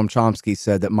saw that Noam Chomsky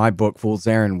said that my book, Fool's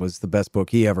Errand, was the best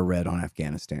book he ever read on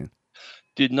Afghanistan.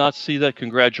 Did not see that.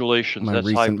 Congratulations. My That's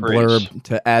recent high praise. blurb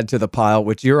to add to the pile,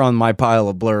 which you're on my pile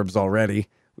of blurbs already.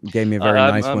 You gave me a very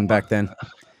nice one back then.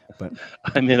 But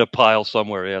I'm in a pile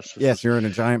somewhere, yes. Yes, you're in a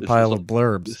giant pile of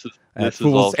blurbs at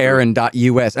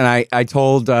foolserrand.us. And I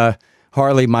told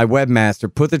Harley, my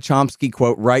webmaster, put the Chomsky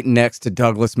quote right next to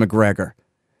Douglas McGregor,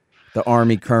 the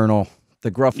Army colonel,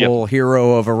 the gruff old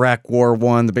hero of Iraq War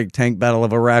I, the big tank battle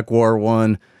of Iraq War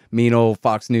I, mean old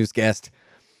Fox News guest.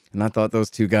 And I thought those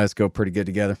two guys go pretty good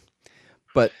together.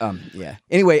 But, yeah.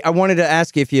 Anyway, I wanted to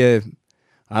ask if you,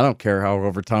 I don't care how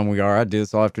over time we are, I do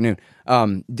this all afternoon.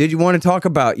 Did you want to talk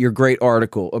about your great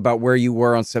article about where you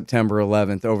were on September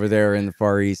 11th over there in the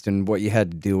Far East and what you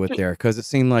had to deal with there? Because it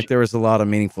seemed like there was a lot of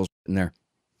meaningful shit in there.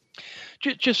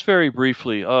 Just very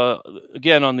briefly,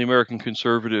 again, on the American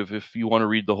Conservative, if you want to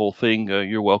read the whole thing,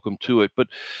 you're welcome to it. But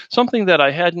something that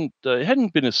I hadn't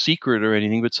been a secret or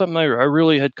anything, but something I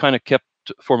really had kind of kept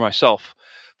for myself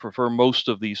for most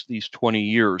of these 20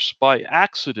 years. By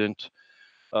accident,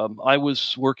 I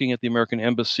was working at the American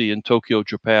Embassy in Tokyo,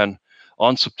 Japan,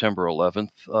 on September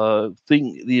 11th.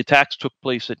 The attacks took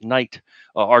place at night,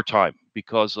 our time,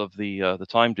 because of the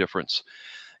time difference.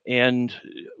 And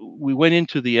we went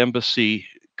into the embassy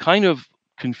kind of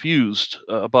confused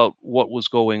about what was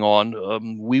going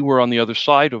on. We were on the other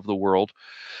side of the world.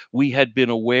 We had been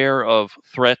aware of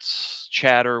threats,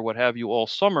 chatter, what have you, all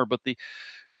summer, but the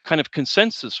kind of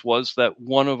consensus was that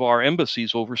one of our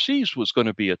embassies overseas was going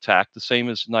to be attacked, the same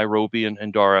as Nairobi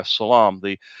and Dar es Salaam.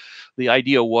 The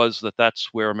idea was that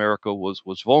that's where America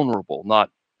was vulnerable,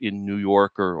 not in New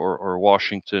York or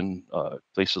Washington,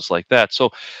 places like that. So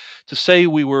to say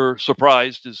we were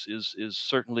surprised is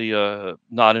certainly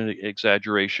not an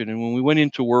exaggeration. And when we went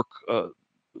into work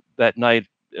that night,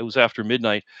 it was after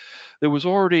midnight, there was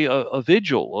already a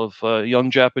vigil of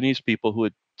young Japanese people who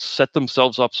had set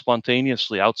themselves up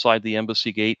spontaneously outside the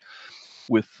embassy gate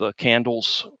with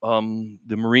candles. The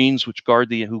Marines, who guard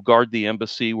the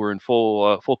embassy, were in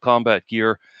full combat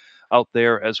gear out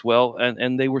there as well,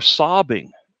 and they were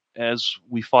sobbing as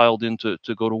we filed in to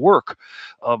go to work.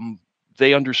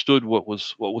 They understood what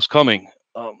was coming.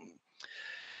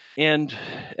 And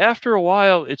after a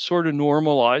while, it sort of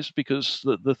normalized because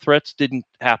the threats didn't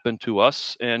happen to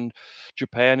us. And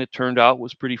Japan, it turned out,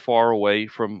 was pretty far away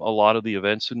from a lot of the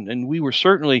events. And we were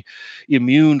certainly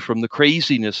immune from the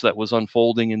craziness that was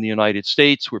unfolding in the United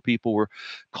States, where people were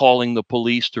calling the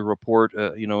police to report,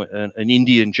 an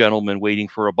Indian gentleman waiting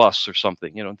for a bus or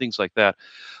something, and things like that.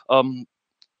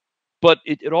 But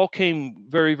it all came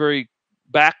very, very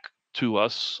back to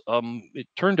us. It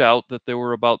turned out that there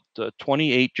were about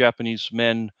 28 Japanese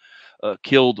men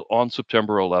killed on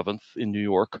September 11th in New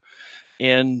York,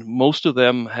 and most of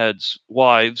them had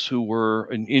wives who were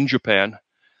in Japan,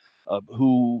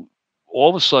 who all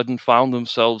of a sudden found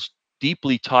themselves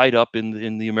deeply tied up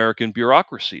in the American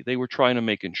bureaucracy. They were trying to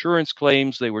make insurance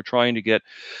claims. They were trying to get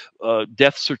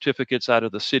death certificates out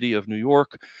of the city of New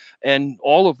York. And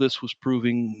all of this was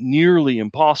proving nearly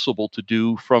impossible to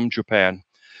do from Japan.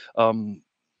 Um,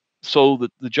 so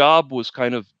the job was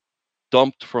kind of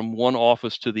dumped from one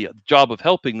office to the job of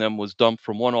helping them was dumped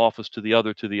from one office to the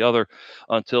other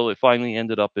until it finally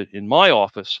ended up in my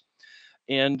office.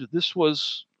 And this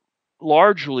was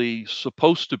largely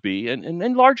supposed to be,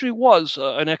 and largely was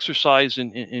an exercise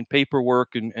in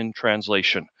paperwork and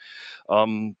translation.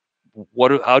 Um,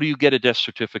 how do you get a death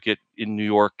certificate in New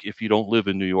York if you don't live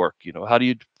in New York? You know, how do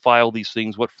you file these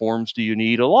things? What forms do you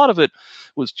need? A lot of it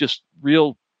was just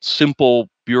real simple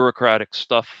bureaucratic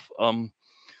stuff.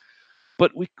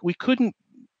 But we couldn't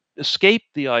escape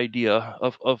the idea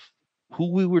of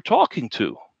who we were talking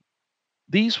to.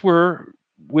 These were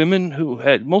women who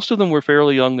had, most of them were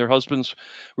fairly young. Their husbands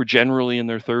were generally in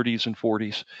their 30s and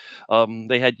 40s.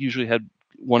 They had usually had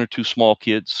one or two small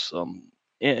kids.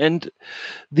 And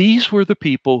these were the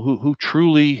people who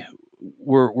truly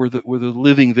were the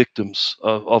living victims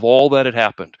of all that had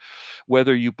happened.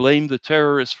 Whether you blame the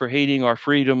terrorists for hating our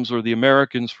freedoms or the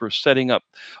Americans for setting up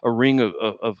a ring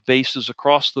of bases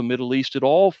across the Middle East, it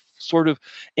all sort of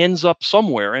ends up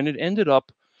somewhere. And it ended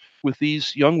up with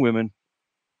these young women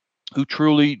who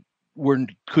truly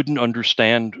couldn't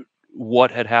understand what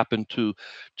had happened to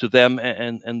them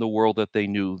and the world that they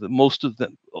knew. That most of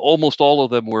them, almost all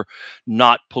of them, were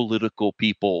not political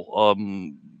people.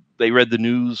 They read the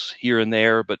news here and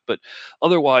there, but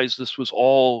otherwise, this was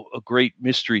all a great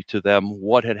mystery to them.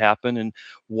 What had happened and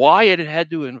why it had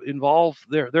to involve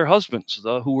their husbands,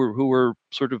 who were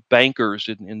sort of bankers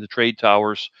in the trade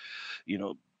towers, you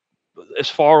know, as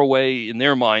far away in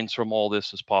their minds from all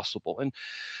this as possible. And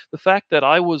the fact that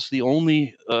I was the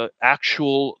only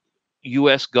actual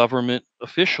U.S. government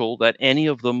official that any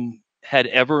of them had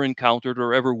ever encountered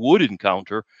or ever would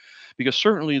encounter, because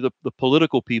certainly the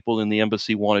political people in the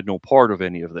embassy wanted no part of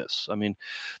any of this. I mean,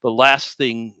 the last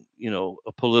thing, you know,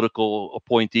 a political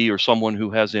appointee or someone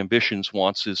who has ambitions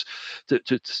wants is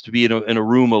to be in a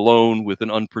room alone with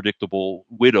an unpredictable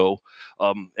widow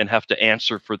and have to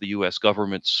answer for the U.S.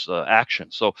 government's action.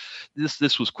 So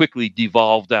this was quickly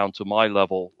devolved down to my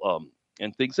level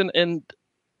and things. And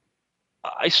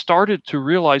I started to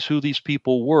realize who these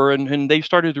people were, and they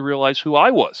started to realize who I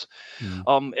was.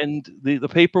 And the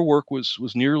paperwork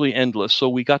was nearly endless, so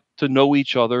we got to know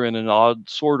each other in an odd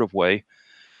sort of way.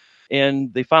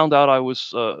 And they found out I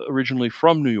was originally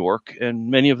from New York, and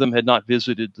many of them had not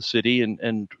visited the city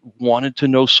and wanted to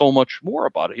know so much more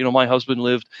about it. You know, my husband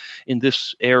lived in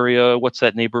this area. What's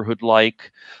that neighborhood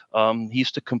like? He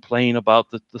used to complain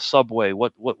about the subway.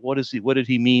 What did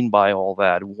he mean by all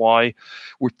that? Why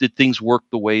did things work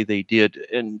the way they did?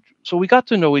 And so we got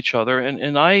to know each other,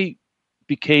 and I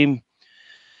became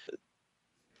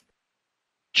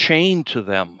chained to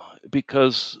them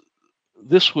because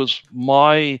this was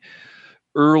my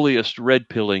earliest red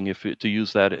pilling, to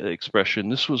use that expression.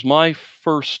 This was my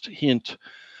first hint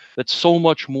that so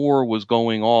much more was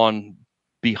going on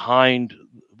behind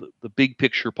the big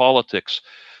picture politics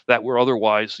that were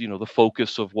otherwise, you know, the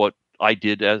focus of what I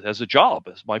did as a job,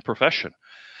 as my profession.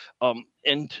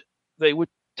 And they would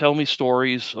tell me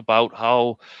stories about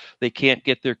how they can't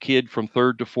get their kid from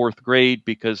 3rd to 4th grade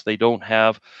because they don't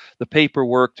have the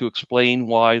paperwork to explain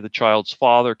why the child's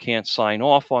father can't sign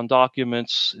off on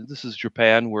documents. This is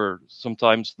Japan, where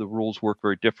sometimes the rules work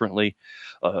very differently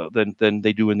than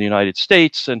they do in the United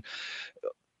States. And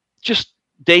just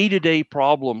day-to-day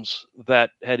problems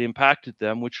that had impacted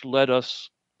them, which led us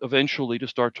eventually to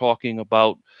start talking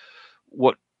about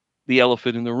what the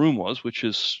elephant in the room was, which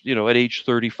is, you know, at age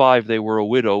 35, they were a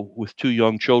widow with 2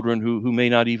 young children who may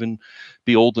not even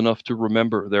be old enough to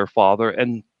remember their father.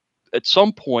 And at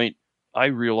some point, I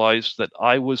realized that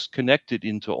I was connected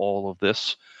into all of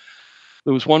this.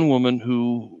 There was one woman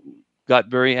who got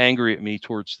very angry at me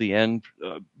towards the end,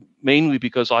 mainly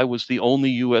because I was the only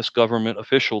U.S. government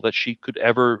official that she could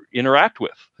ever interact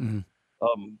with.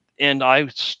 And I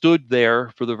stood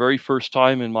there for the very first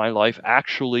time in my life,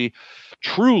 actually,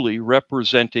 truly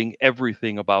representing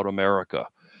everything about America.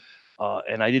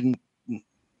 And I didn't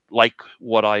like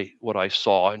what I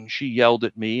saw. And she yelled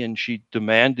at me, and she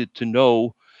demanded to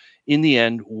know, in the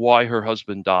end, why her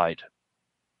husband died.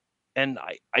 And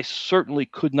I certainly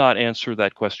could not answer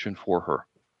that question for her.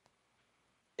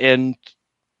 And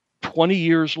 20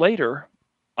 years later,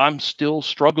 I'm still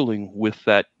struggling with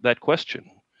that question.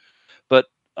 But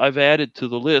I've added to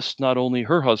the list not only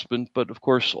her husband, but of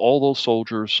course all those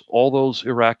soldiers, all those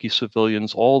Iraqi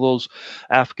civilians, all those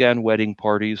Afghan wedding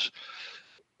parties.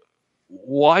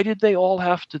 Why did they all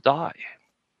have to die?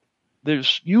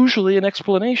 there's usually an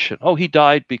explanation. Oh, he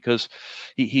died because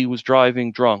he was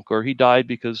driving drunk, or he died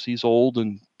because he's old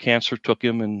and cancer took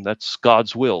him and that's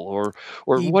God's will, or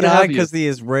He what died have you. because the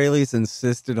Israelis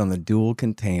insisted on the dual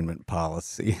containment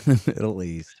policy in the Middle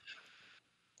East.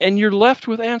 And you're left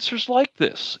with answers like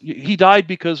this. He died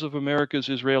because of America's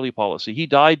Israeli policy. He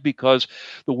died because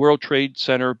the World Trade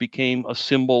Center became a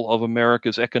symbol of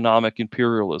America's economic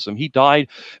imperialism. He died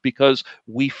because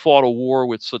we fought a war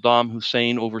with Saddam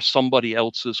Hussein over somebody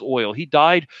else's oil. He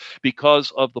died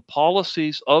because of the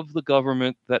policies of the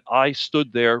government that I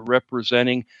stood there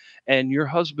representing. And your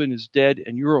husband is dead,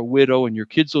 and you're a widow, and your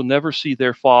kids will never see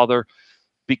their father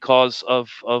because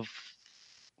of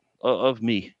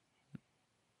me.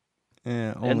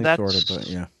 Yeah, And only sort of, but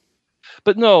yeah.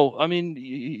 But no, I mean,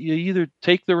 you either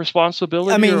take the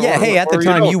responsibility. I mean, yeah. Hey, at the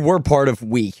time, you you were part of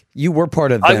we. You were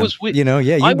part of them. I was we. You know,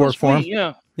 yeah. You worked for them.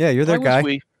 Yeah, Yeah, you're their guy.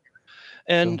 we.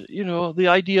 And the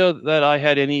idea that I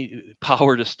had any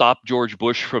power to stop George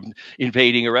Bush from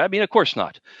invading Iraq, I mean, of course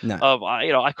not. No.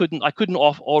 I couldn't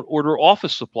order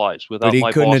office supplies without But he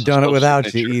my couldn't have boss's done it without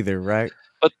signature. you either, right?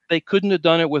 But they couldn't have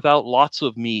done it without lots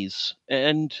of me's.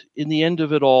 And in the end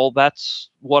of it all, that's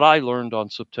what I learned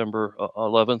on September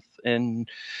 11th. And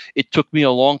it took me a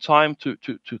long time to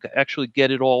actually get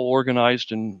it all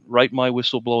organized and write my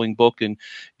whistleblowing book and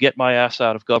get my ass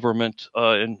out of government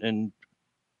and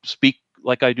speak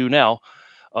like I do now.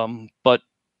 But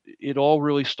it all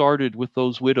really started with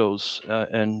those widows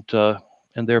and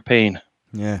their pain.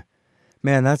 Yeah.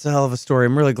 Man, that's a hell of a story.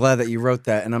 I'm really glad that you wrote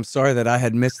that, and I'm sorry that I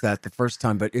had missed that the first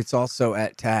time, but it's also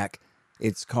at TAC.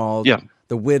 It's called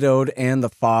The Widowed and the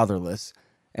Fatherless,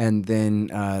 and then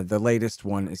the latest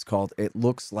one is called It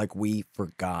Looks Like We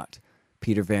Forgot.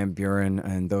 Peter Van Buren,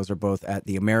 and those are both at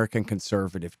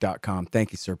theamericanconservative.com.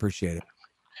 Thank you, sir. Appreciate it.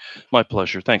 My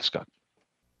pleasure. Thanks, Scott.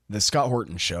 The Scott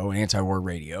Horton Show, Anti-War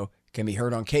Radio, can be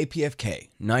heard on KPFK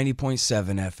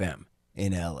 90.7 FM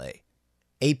in LA.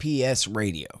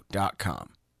 APSradio.com,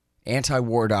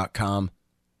 antiwar.com,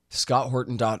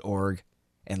 scotthorton.org,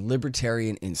 and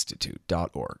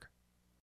libertarianinstitute.org.